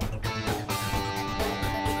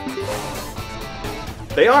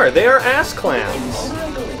 They are ass clams.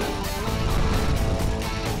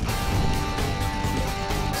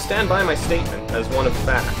 Stand by my statement as one of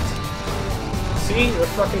fact. See, they're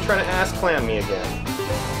fucking trying to ass clam me again.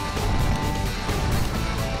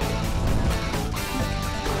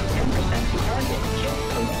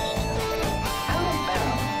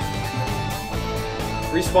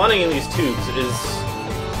 Respawning in these tubes is,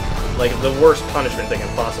 like, the worst punishment they can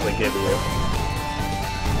possibly give you.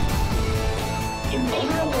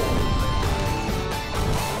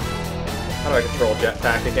 How do I control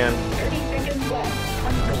jetpack again?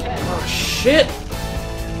 Oh, shit!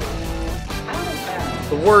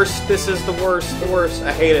 The worst, this is the worst, the worst.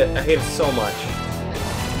 I hate it so much.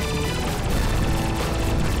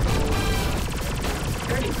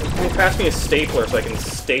 Can you pass me a stapler so I can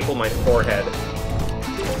staple my forehead?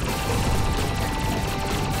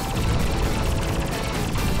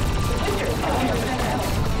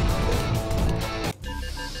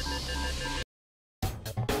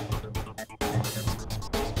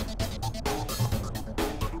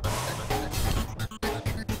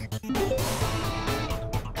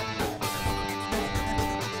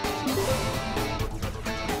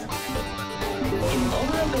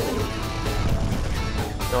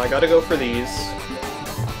 No, I gotta go for these.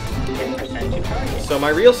 10% So my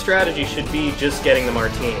real strategy should be just getting the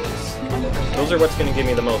martinis. Those are what's going to give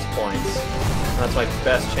me the most points. That's my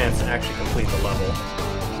best chance to actually complete the level.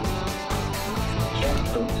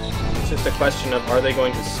 It's just a question of, are they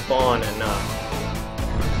going to spawn enough?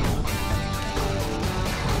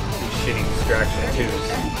 These shitty distraction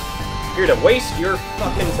twos. Here to waste your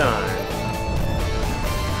fucking time.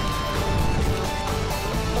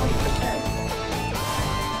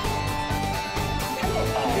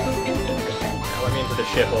 Now let me into the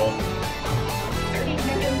shithole.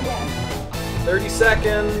 30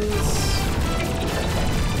 seconds!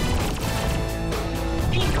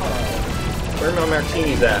 Where are my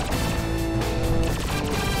martinis at?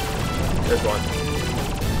 There's one.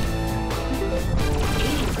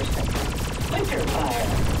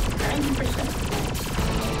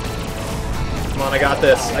 90%. Come on, I got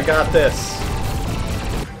this. I got this.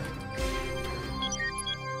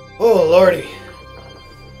 Oh, lordy.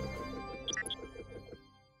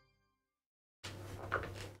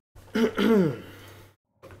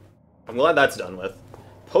 I'm glad that's done with.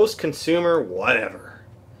 Post-consumer, whatever.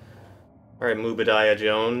 Alright, Mubadiah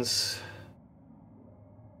Jones.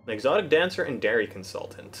 An exotic dancer and dairy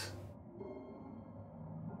consultant.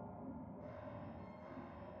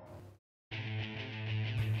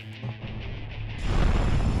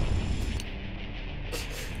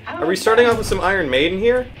 Are we starting off with some Iron Maiden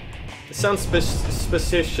here? It sounds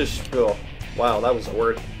suspicious. Oh, wow, that was a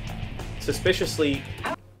word. Suspiciously...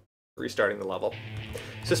 Restarting the level.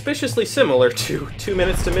 Suspiciously similar to 2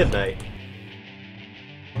 Minutes to Midnight.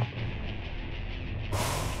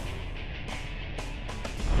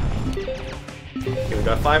 Okay, we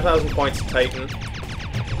got 5,000 points to Titan.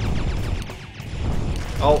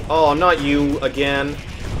 Oh, not you again.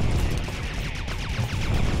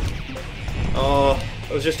 Oh,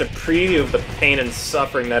 it was just a preview of the pain and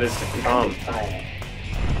suffering that is to come.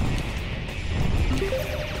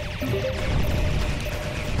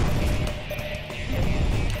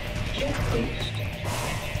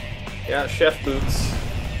 Yeah, chef boots.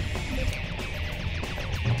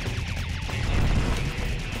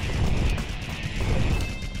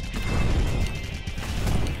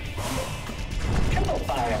 Triple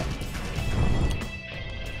fire.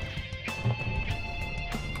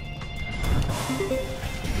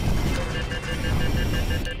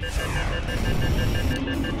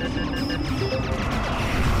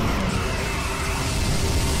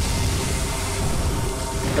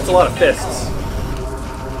 That's a lot of fists.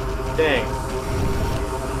 Dang.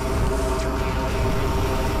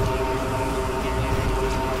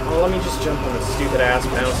 Oh, let me just jump on the stupid ass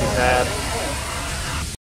bouncy pad.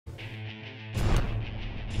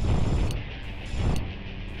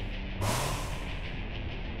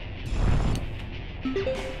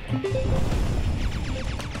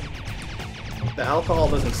 The alcohol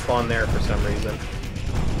doesn't spawn there for some reason.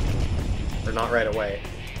 Or not right away.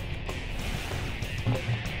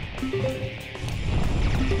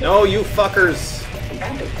 No, you fuckers!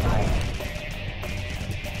 Rapid fire.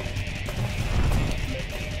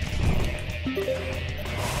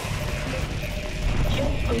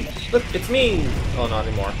 Look, it's me! Oh, not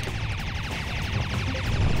anymore.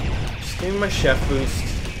 Just give me my chef boost.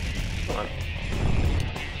 Come on.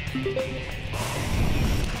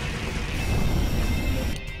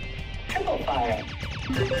 Triple fire.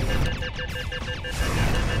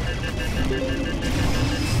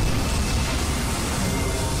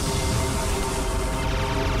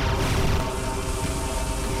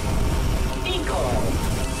 Decoy.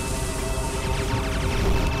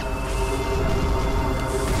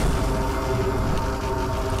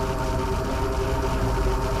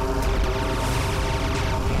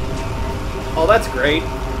 Oh, that's great.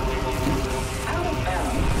 Out of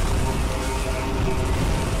bounds.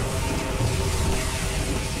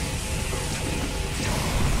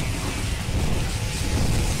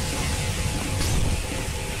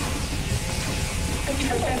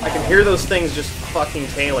 I can hear those things just fucking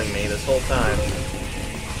tailing me this whole time.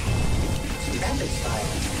 Rapid fire.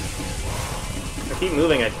 If I keep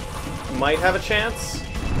moving, I might have a chance.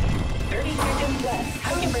 30 seconds left.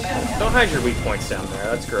 Out of bounds. Don't hide your weak points down there,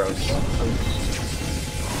 that's gross.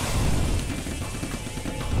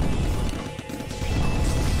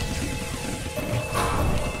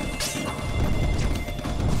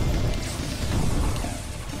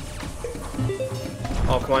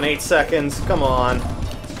 Oh, come on, 8 seconds, come on.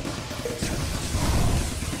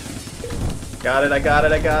 Got it, I got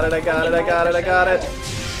it, I got it, I got it, I got it, I got it.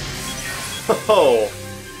 Oh.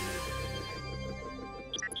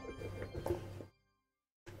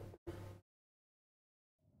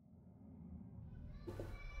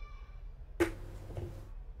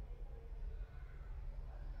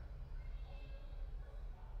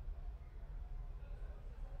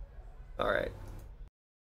 Alright.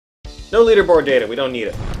 No leaderboard data, we don't need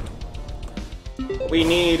it. What we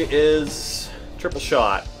need is triple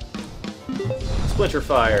shot, splinter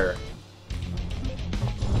fire,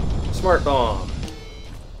 smart bomb.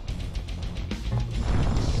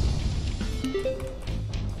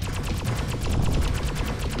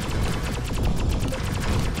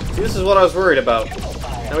 See, this is what I was worried about.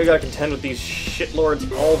 Now we gotta contend with these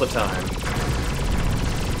shitlords all the time.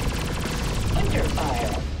 Splinter fire.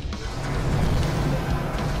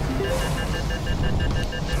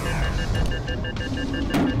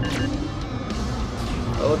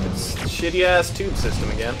 Oh, look, it's the shitty-ass tube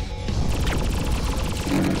system again.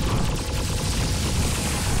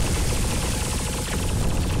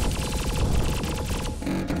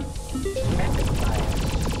 Rapid fire.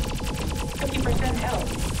 50% health.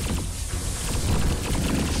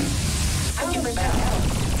 50%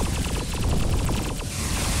 health.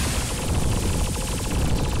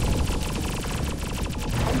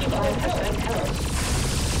 25% health.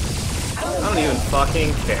 I don't even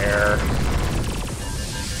fucking care.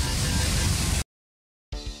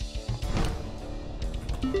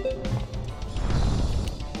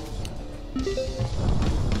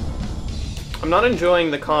 I'm not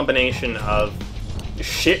enjoying the combination of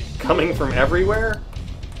shit coming from everywhere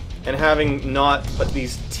and having not but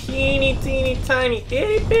these teeny tiny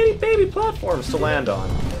itty bitty baby platforms to land on.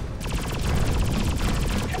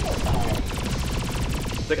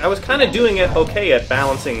 Like, I was kind of doing it okay at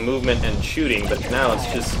balancing movement and shooting, but now it's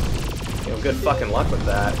just, you know, good fucking luck with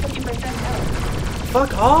that. 50% health.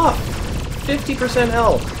 Fuck off! 50%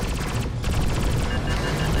 health!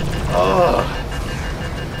 Ugh.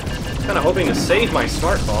 Kind of hoping to save my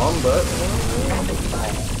smart bomb, but Rapid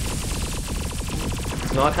fire.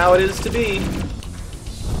 it's not how it is to be.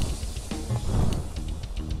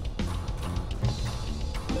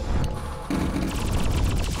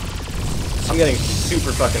 I'm getting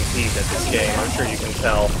super fucking peeved at this game, I'm sure you can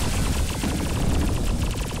tell.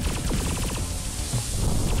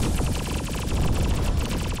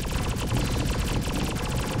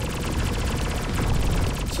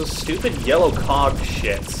 So stupid yellow cog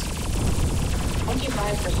shits.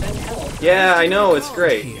 25% health. Yeah, I know, it's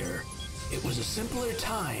great. Here, it was a simpler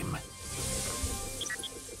time.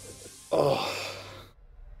 Oh.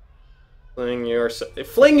 Fling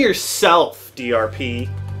yourself, DRP.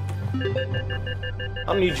 I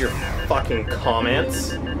don't need your fucking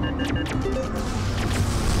comments. Rapid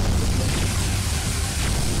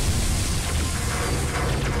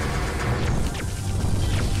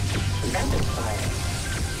fire.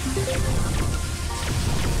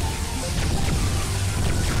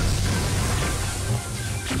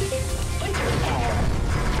 Splinter fire.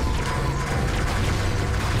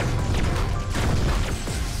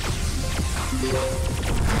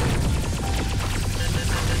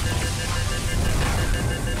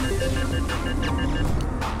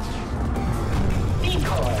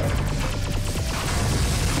 Decoy.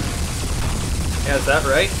 Yeah, is that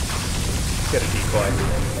right? Get a decoy.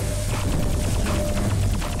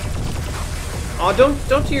 Oh,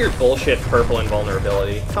 don't do your bullshit purple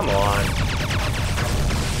invulnerability. Come on.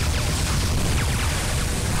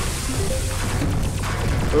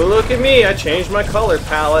 Oh, look at me! I changed my color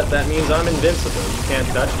palette. That means I'm invincible. You can't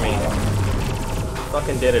touch me.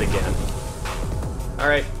 Fucking did it again.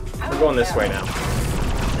 Alright, we're going this way now.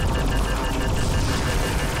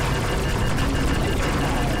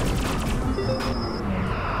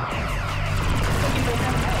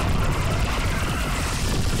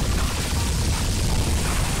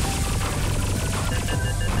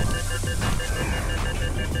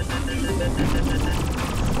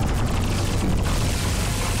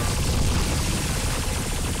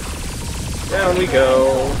 Down we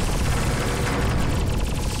go.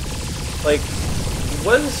 Like,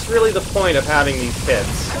 what is really the point of having these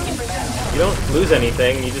pits? You don't lose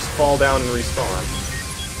anything, you just fall down and respawn.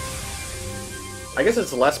 I guess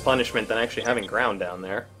it's less punishment than actually having ground down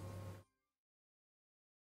there.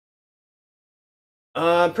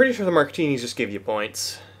 I'm pretty sure the martinis just give you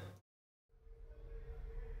points.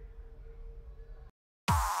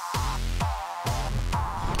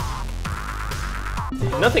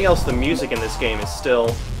 If nothing else, the music in this game is still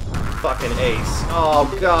fucking ace. Oh,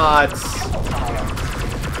 God.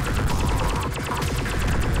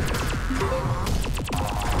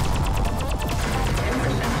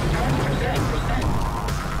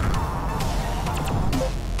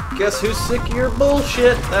 Guess who's sick of your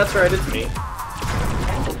bullshit? That's right, it's me.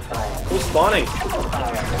 Cool spawning.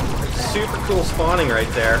 Super cool spawning right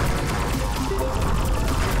there.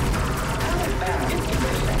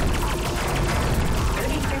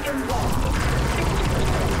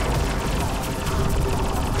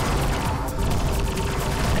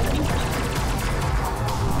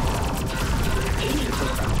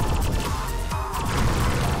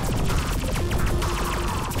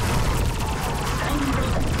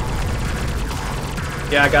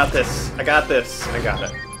 Yeah, I got this. I got this. I got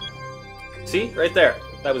it. See? Right there.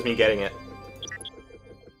 That was me getting it.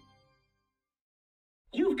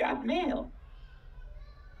 You've got mail.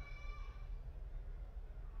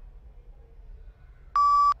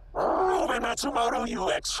 Ruben Matsumoto,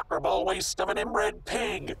 you execrable waste of an inbred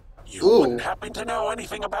pig! You Ooh. wouldn't happen to know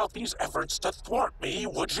anything about these efforts to thwart me,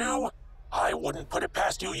 would you? I wouldn't put it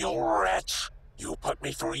past you, you wretch! You put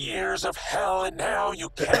me through years of hell, and now you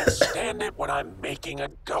can't stand it when I'm making a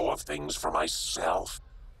go of things for myself.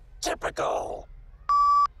 Typical.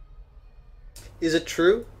 Is it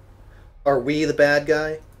true? Are we the bad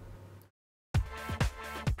guy?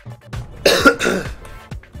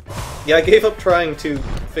 Yeah, I gave up trying to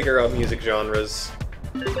figure out music genres.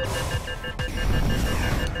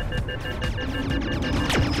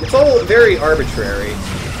 It's all very arbitrary.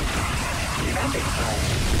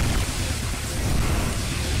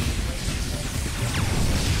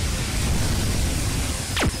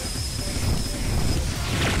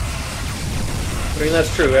 I mean,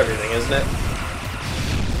 that's true of everything, isn't it?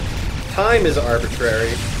 Time is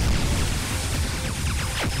arbitrary.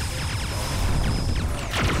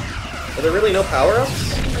 Are there really no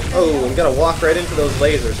power-ups? Oh, I'm gonna walk right into those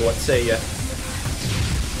lasers, what say ya?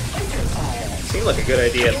 Seemed like a good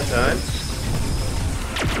idea at the time.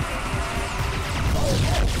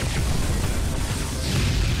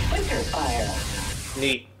 Winter fire.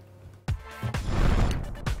 Neat.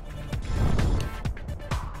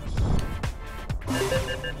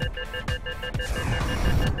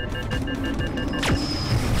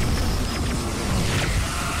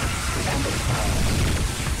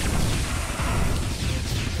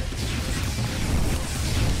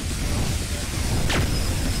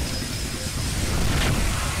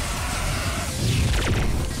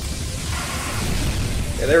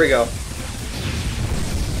 Yeah, there we go.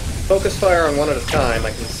 Focus fire on one at a time.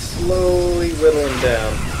 I can slowly whittle him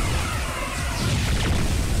down.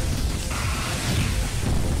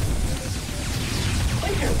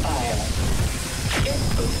 Winter fire. Hit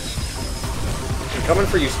boost. I'm coming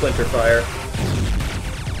for you, Splinter Fire.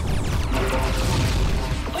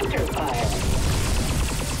 Winter fire.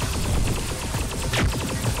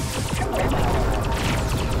 Tremor power.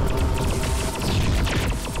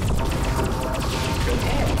 Prepare. 50%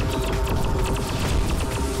 health.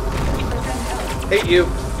 Hate you.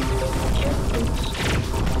 Hit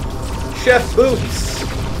boost. Chef Boots!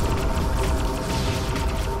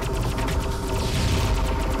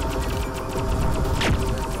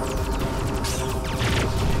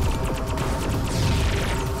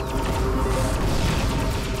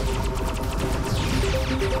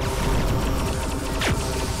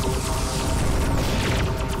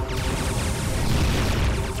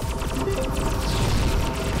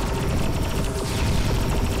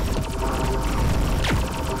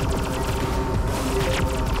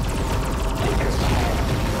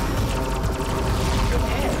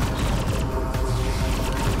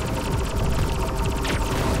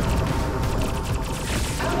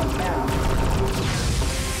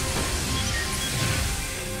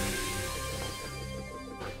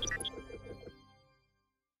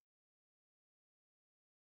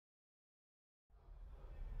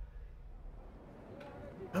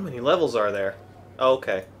 How many levels are there? Oh,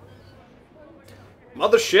 okay.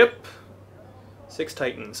 Mothership! 6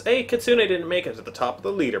 Titans. Hey, Kitsune didn't make it to the top of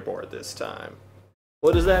the leaderboard this time.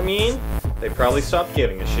 What does that mean? They probably stopped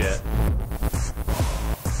giving a shit.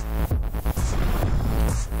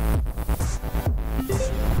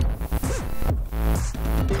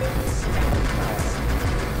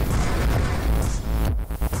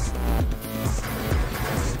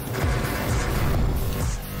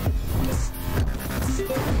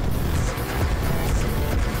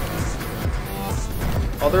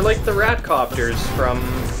 Oh, they're like the rat copters from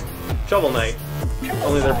Shovel Knight.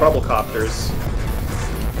 Only they're bubble copters.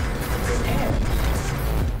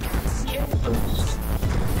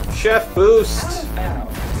 Chef Boost!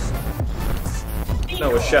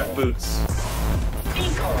 No, it's Chef Boots.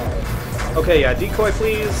 Okay, yeah, decoy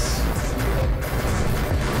please.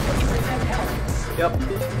 Yep,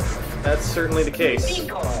 that's certainly the case.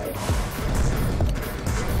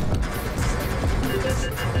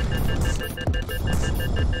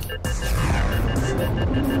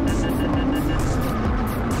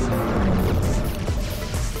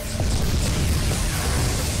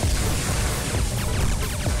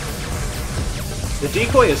 The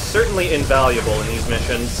decoy is certainly invaluable in these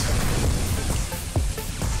missions.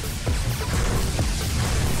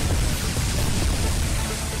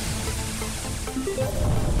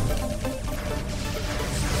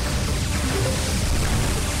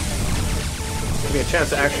 Give me a chance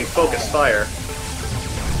to actually focus fire.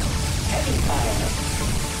 Heavy fire.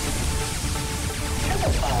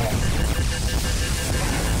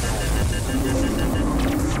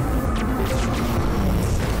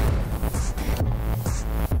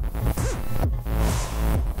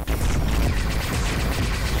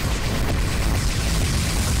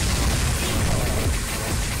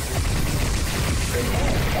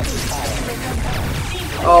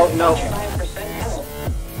 Oh, no. 5% health.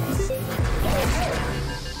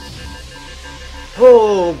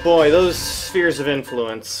 Oh boy, those spheres of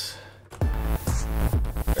influence.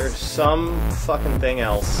 There's some fucking thing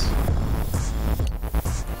else.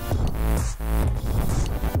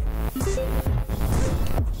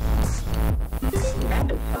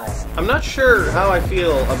 Rapid fire. I'm not sure how I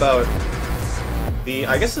feel about the...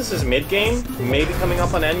 I guess this is mid-game? Maybe coming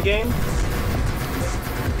up on endgame?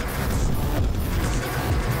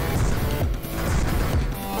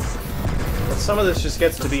 But some of this just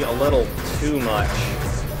gets to be a little too much.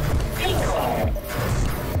 Decoy.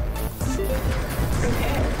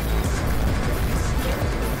 Prepare.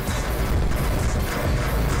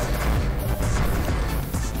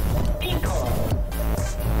 Decoy.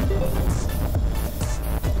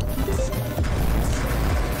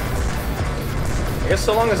 I guess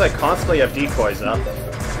so long as I constantly have decoys up,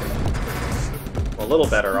 I'm a little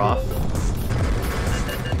better off.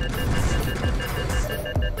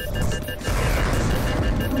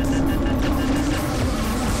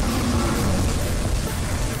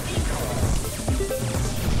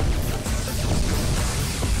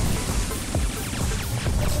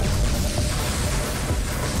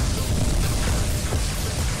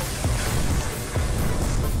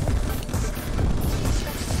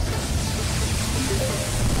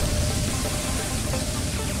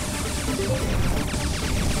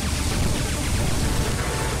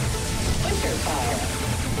 Winter fire.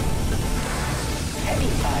 Heavy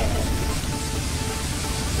fire.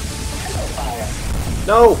 Turbo fire.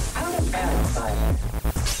 No! Out of bounds fire.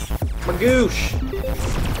 Magoosh!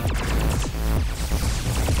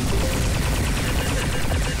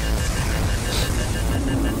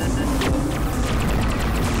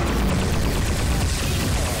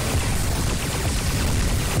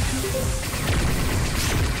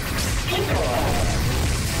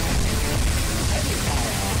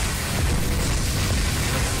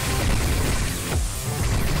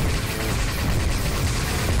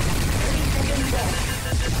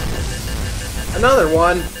 Another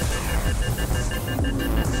one!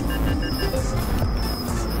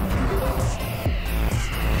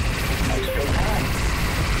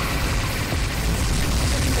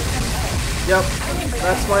 Yep,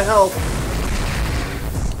 that's my health.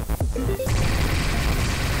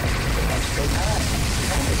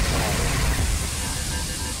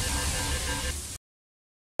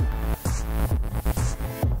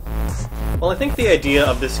 Well, I think the idea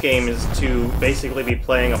of this game is to basically be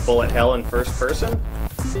playing a bullet hell in first person.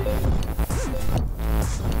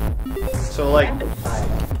 So, like, Rapid fire.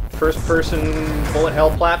 first person bullet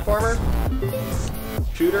hell platformer?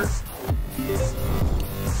 Shooter? No,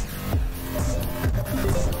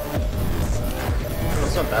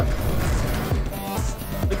 it's not that.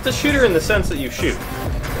 It's a shooter in the sense that you shoot.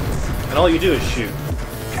 And all you do is shoot.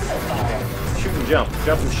 Turbo fire. Shoot and jump.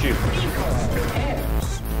 Jump and shoot. Decoy. Prepare.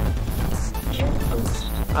 Jet boost.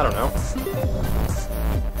 I don't know.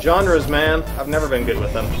 Genres, man. I've never been good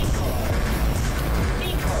with them. Decoy.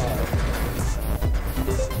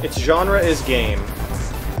 Its genre is game.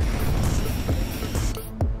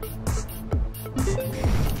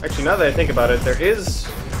 Actually, now that I think about it, there is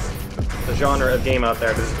a genre of game out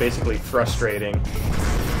there that is basically frustrating.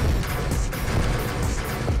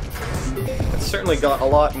 It's certainly got a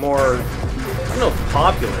lot more, I don't know if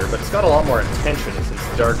popular, but it's got a lot more attention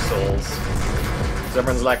since Dark Souls. Because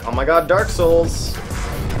everyone's like, oh my god, Dark Souls!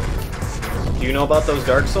 Do you know about those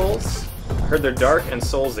Dark Souls? I heard they're dark and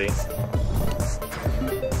soulsy.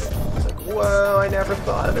 It's like, whoa, I never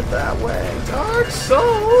thought of it that way. Dark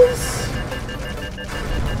Souls! I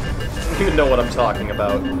don't even know what I'm talking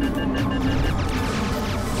about.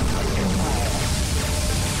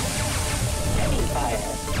 Heavy fire.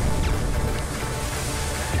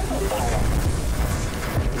 Turbo fire.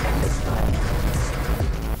 Rapid fire.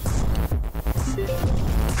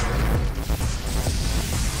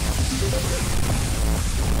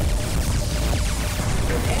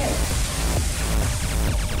 Prepare.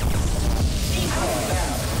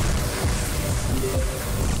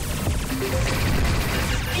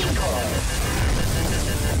 Decoy. Decoy.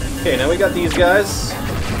 Okay, now we got these guys.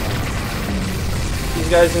 These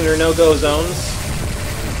guys in their no-go zones.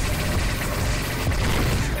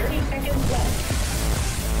 30 seconds left.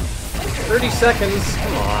 30 seconds?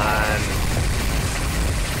 Come on.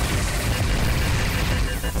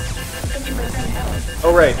 50% health.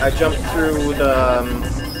 Oh right, I jumped through the...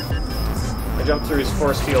 I jumped through his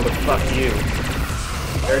force field of fuck you.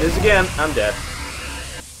 There it is again. I'm dead.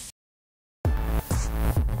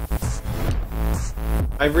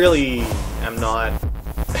 I really am not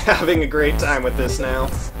having a great time with this now.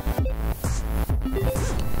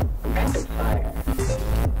 Rapid fire.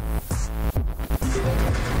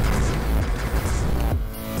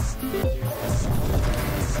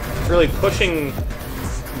 really pushing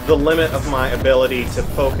the limit of my ability to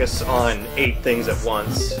focus on 8 things at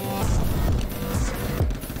once.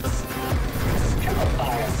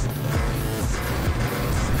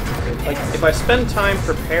 Like, if I spend time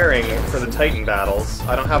preparing for the Titan battles,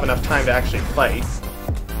 I don't have enough time to actually fight.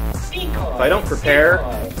 If I don't prepare,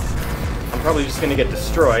 I'm probably just going to get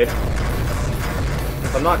destroyed.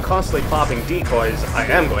 If I'm not constantly popping decoys, I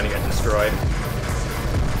am going to get destroyed.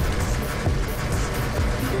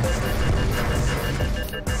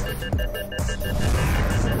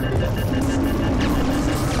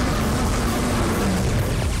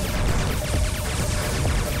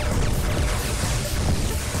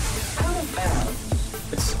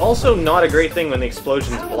 It's also not a great thing when the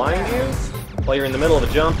explosions blind you while you're in the middle of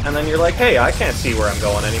a jump, and then you're like, hey, I can't see where I'm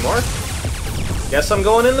going anymore. Guess I'm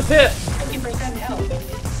going in the pit. 50% health.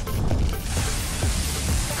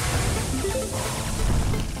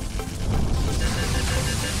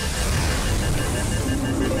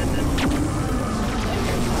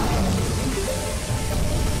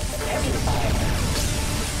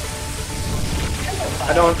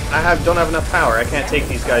 Don't have enough power. I can't take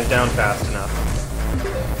these guys down fast enough.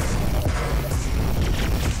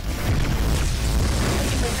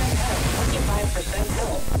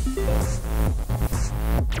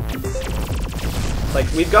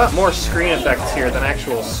 Like, we've got more screen effects here than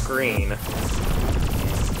actual screen.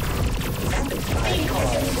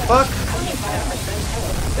 Fuck!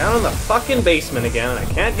 Down in the fucking basement again, and I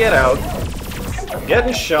can't get out. I'm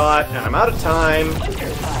getting shot, and I'm out of time.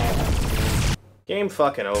 Game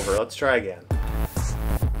fucking over. Let's try again.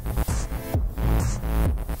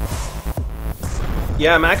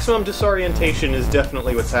 Yeah, maximum disorientation is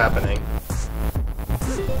definitely what's happening.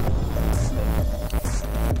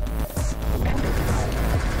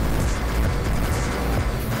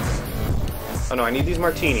 Oh no, I need these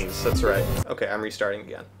martinis. That's right. Okay, I'm restarting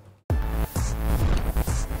again.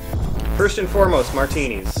 First and foremost,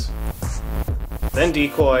 martinis. Then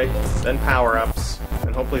decoy, then power-ups,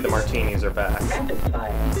 and hopefully the martinis are back.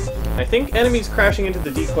 I think enemies crashing into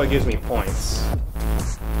the decoy gives me points.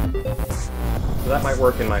 So that might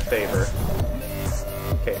work in my favor.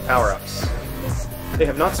 Okay, power-ups. They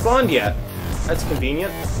have not spawned yet. That's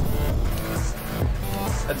convenient.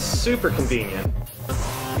 That's super convenient.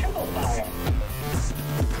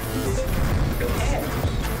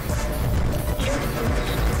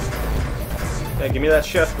 Yeah, give me that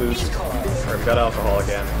chef boost. Or I've got alcohol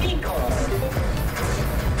again.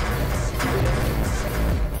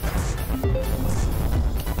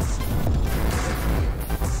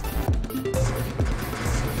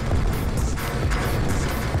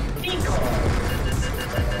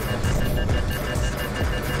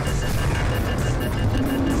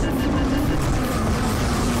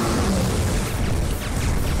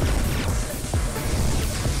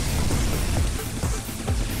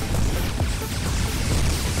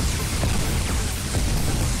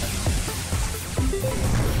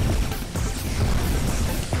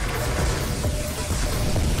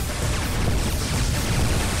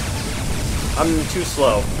 I'm too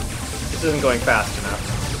slow. This isn't going fast enough.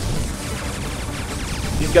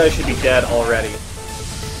 These guys should be dead already.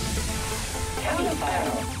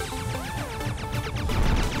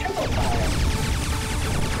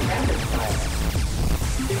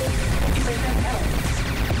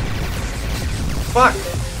 Fuck!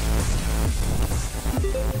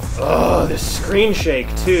 Ugh, this screen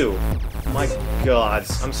shake too. My god.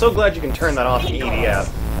 I'm so glad you can turn that off in EDF.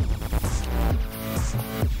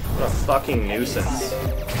 What a fucking nuisance.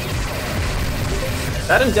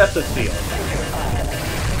 That and depth of field.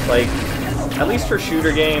 Like, at least for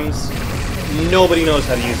shooter games, nobody knows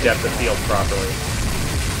how to use depth of field properly.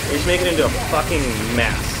 They just make it into a fucking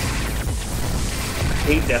mess. I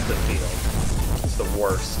hate depth of field. It's the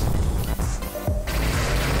worst.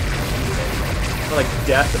 I like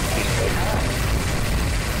depth of field.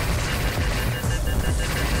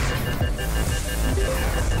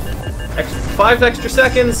 5 extra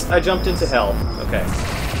seconds, I jumped into hell. Okay.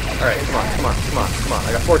 Alright, come on, come on, come on, come on.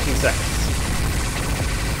 I got 14 seconds.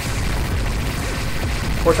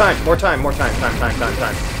 More time, more time, more time,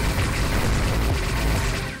 time.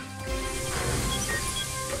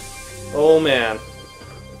 Oh man.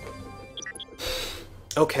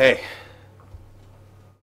 Okay.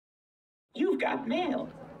 You've got mail.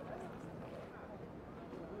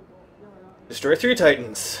 Destroy 3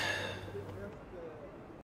 Titans.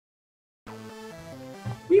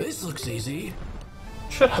 This looks easy.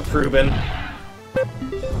 Shut up, Ruben.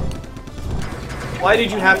 Why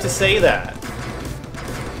did you have to say that?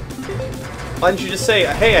 Why didn't you just say,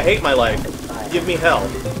 hey, I hate my life. Give me hell.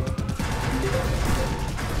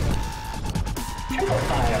 Triple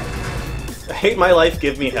fire. I hate my life,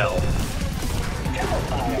 give me hell. Triple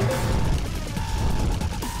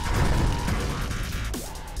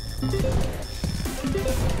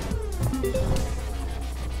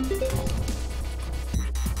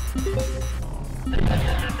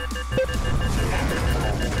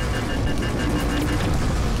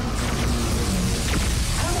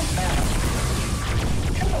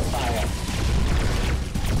fire.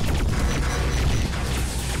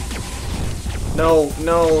 No,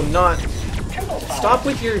 no, not... Stop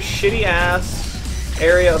with your shitty ass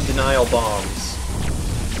area of denial bombs.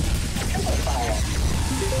 Triple fire.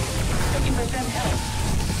 50% health.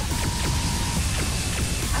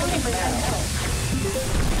 50% health.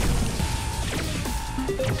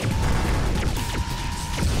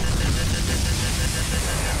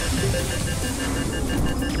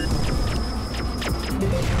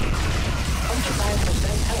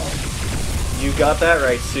 You got that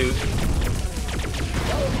right, Suit.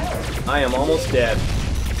 I am almost dead.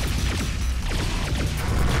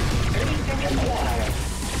 30 seconds alive.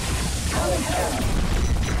 Out of health.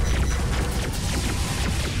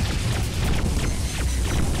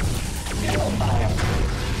 Triple fire.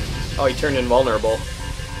 Oh, he turned invulnerable.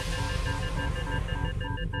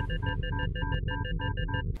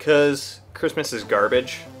 Because Christmas is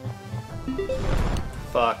garbage.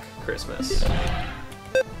 Fuck Christmas.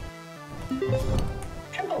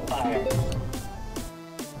 Triple fire.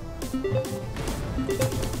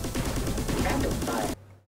 Rapid fire.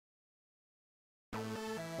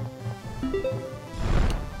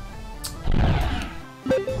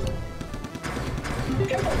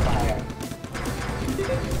 Triple fire.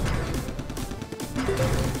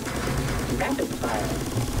 Rapid fire.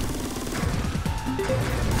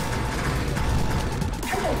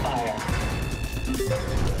 Triple fire.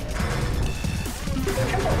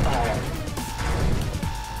 Triple fire. Rapid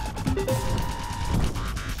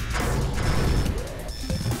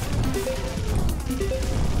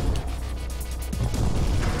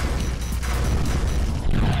fire.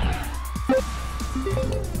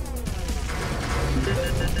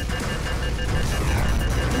 Triple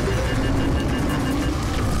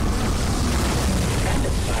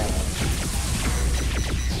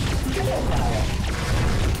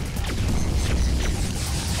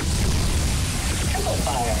Triple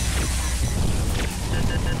fire.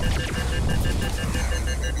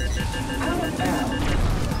 Out of bounds.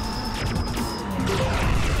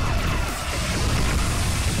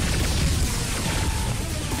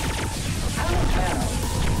 Out of bounds.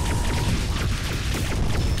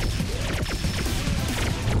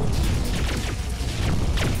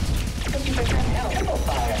 Triple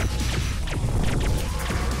fire.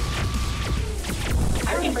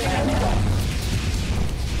 30% health.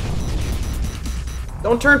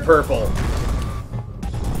 Don't turn purple.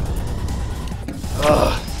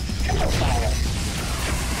 Ugh. Triple fire.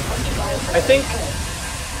 I think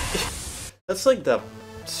that's like the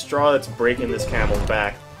straw that's breaking this camel's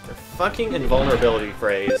back. Their fucking invulnerability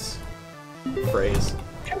phrase.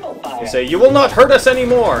 Triple fire. They say, "You will not hurt us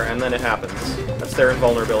anymore," and then it happens. That's their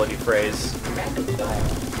invulnerability phrase. Rapid fire.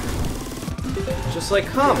 Just like,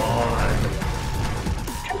 come on.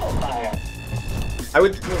 Triple fire. I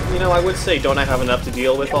would, you know, I would say, don't I have enough to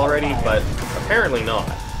deal with already, but apparently not.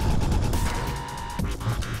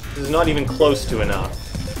 This is not even close to enough.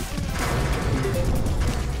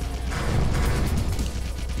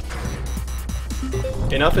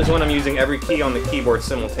 Enough is when I'm using every key on the keyboard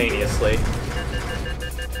simultaneously.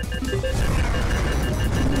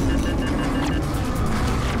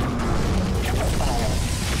 Triple fire.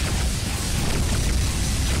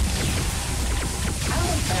 Out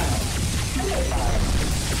of bounds. Triple fire.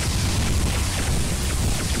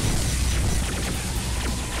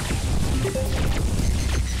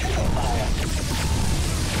 Triple fire.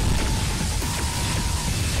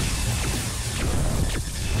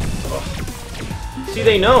 See,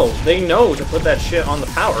 they know to put that shit on the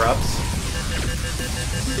power-ups.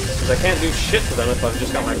 Because I can't do shit to them if I've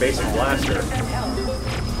just got my basic blaster.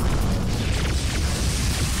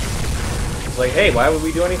 It's like, hey, why would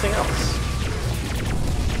we do anything else?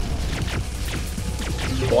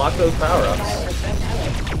 Block those power-ups.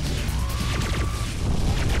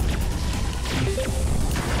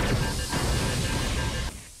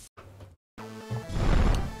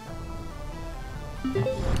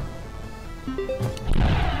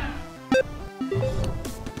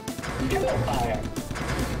 Triple fire.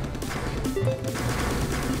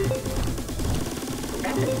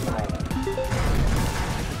 Rapid fire.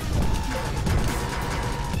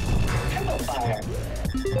 Triple fire.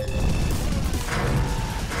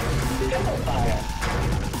 Triple fire.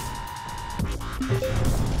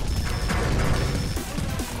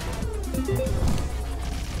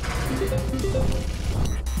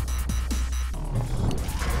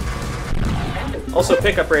 Also,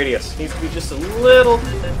 pickup radius needs to be just a little,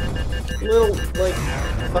 like,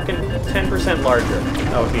 fucking 10% larger.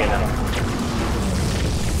 That would be enough.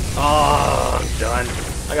 Oh, I'm done.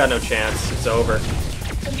 I got no chance. It's over.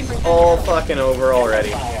 All fucking over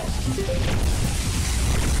already.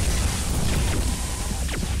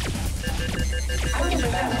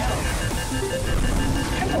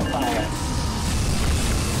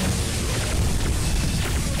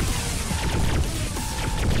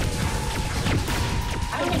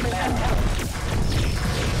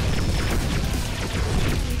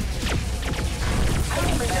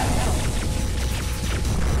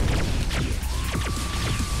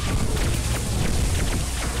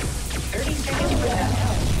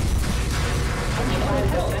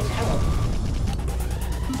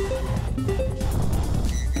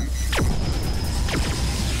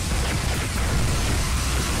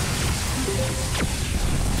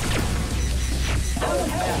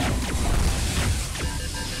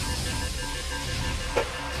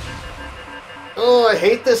 Oh, I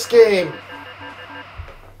hate this game.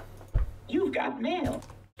 You've got mail.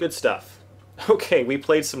 Good stuff. Okay, we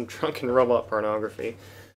played some Drunken robot pornography.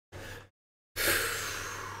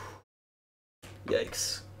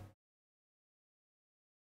 Yikes.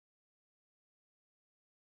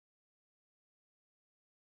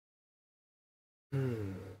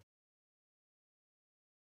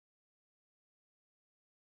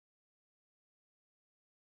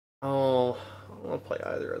 Oh, I don't want to play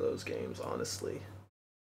either of those games, honestly.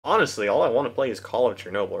 Honestly, all I want to play is Call of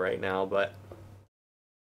Chernobyl right now, but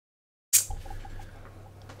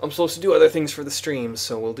I'm supposed to do other things for the stream,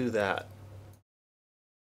 so we'll do that.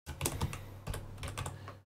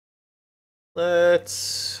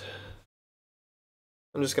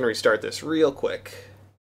 I'm just going to restart this real quick.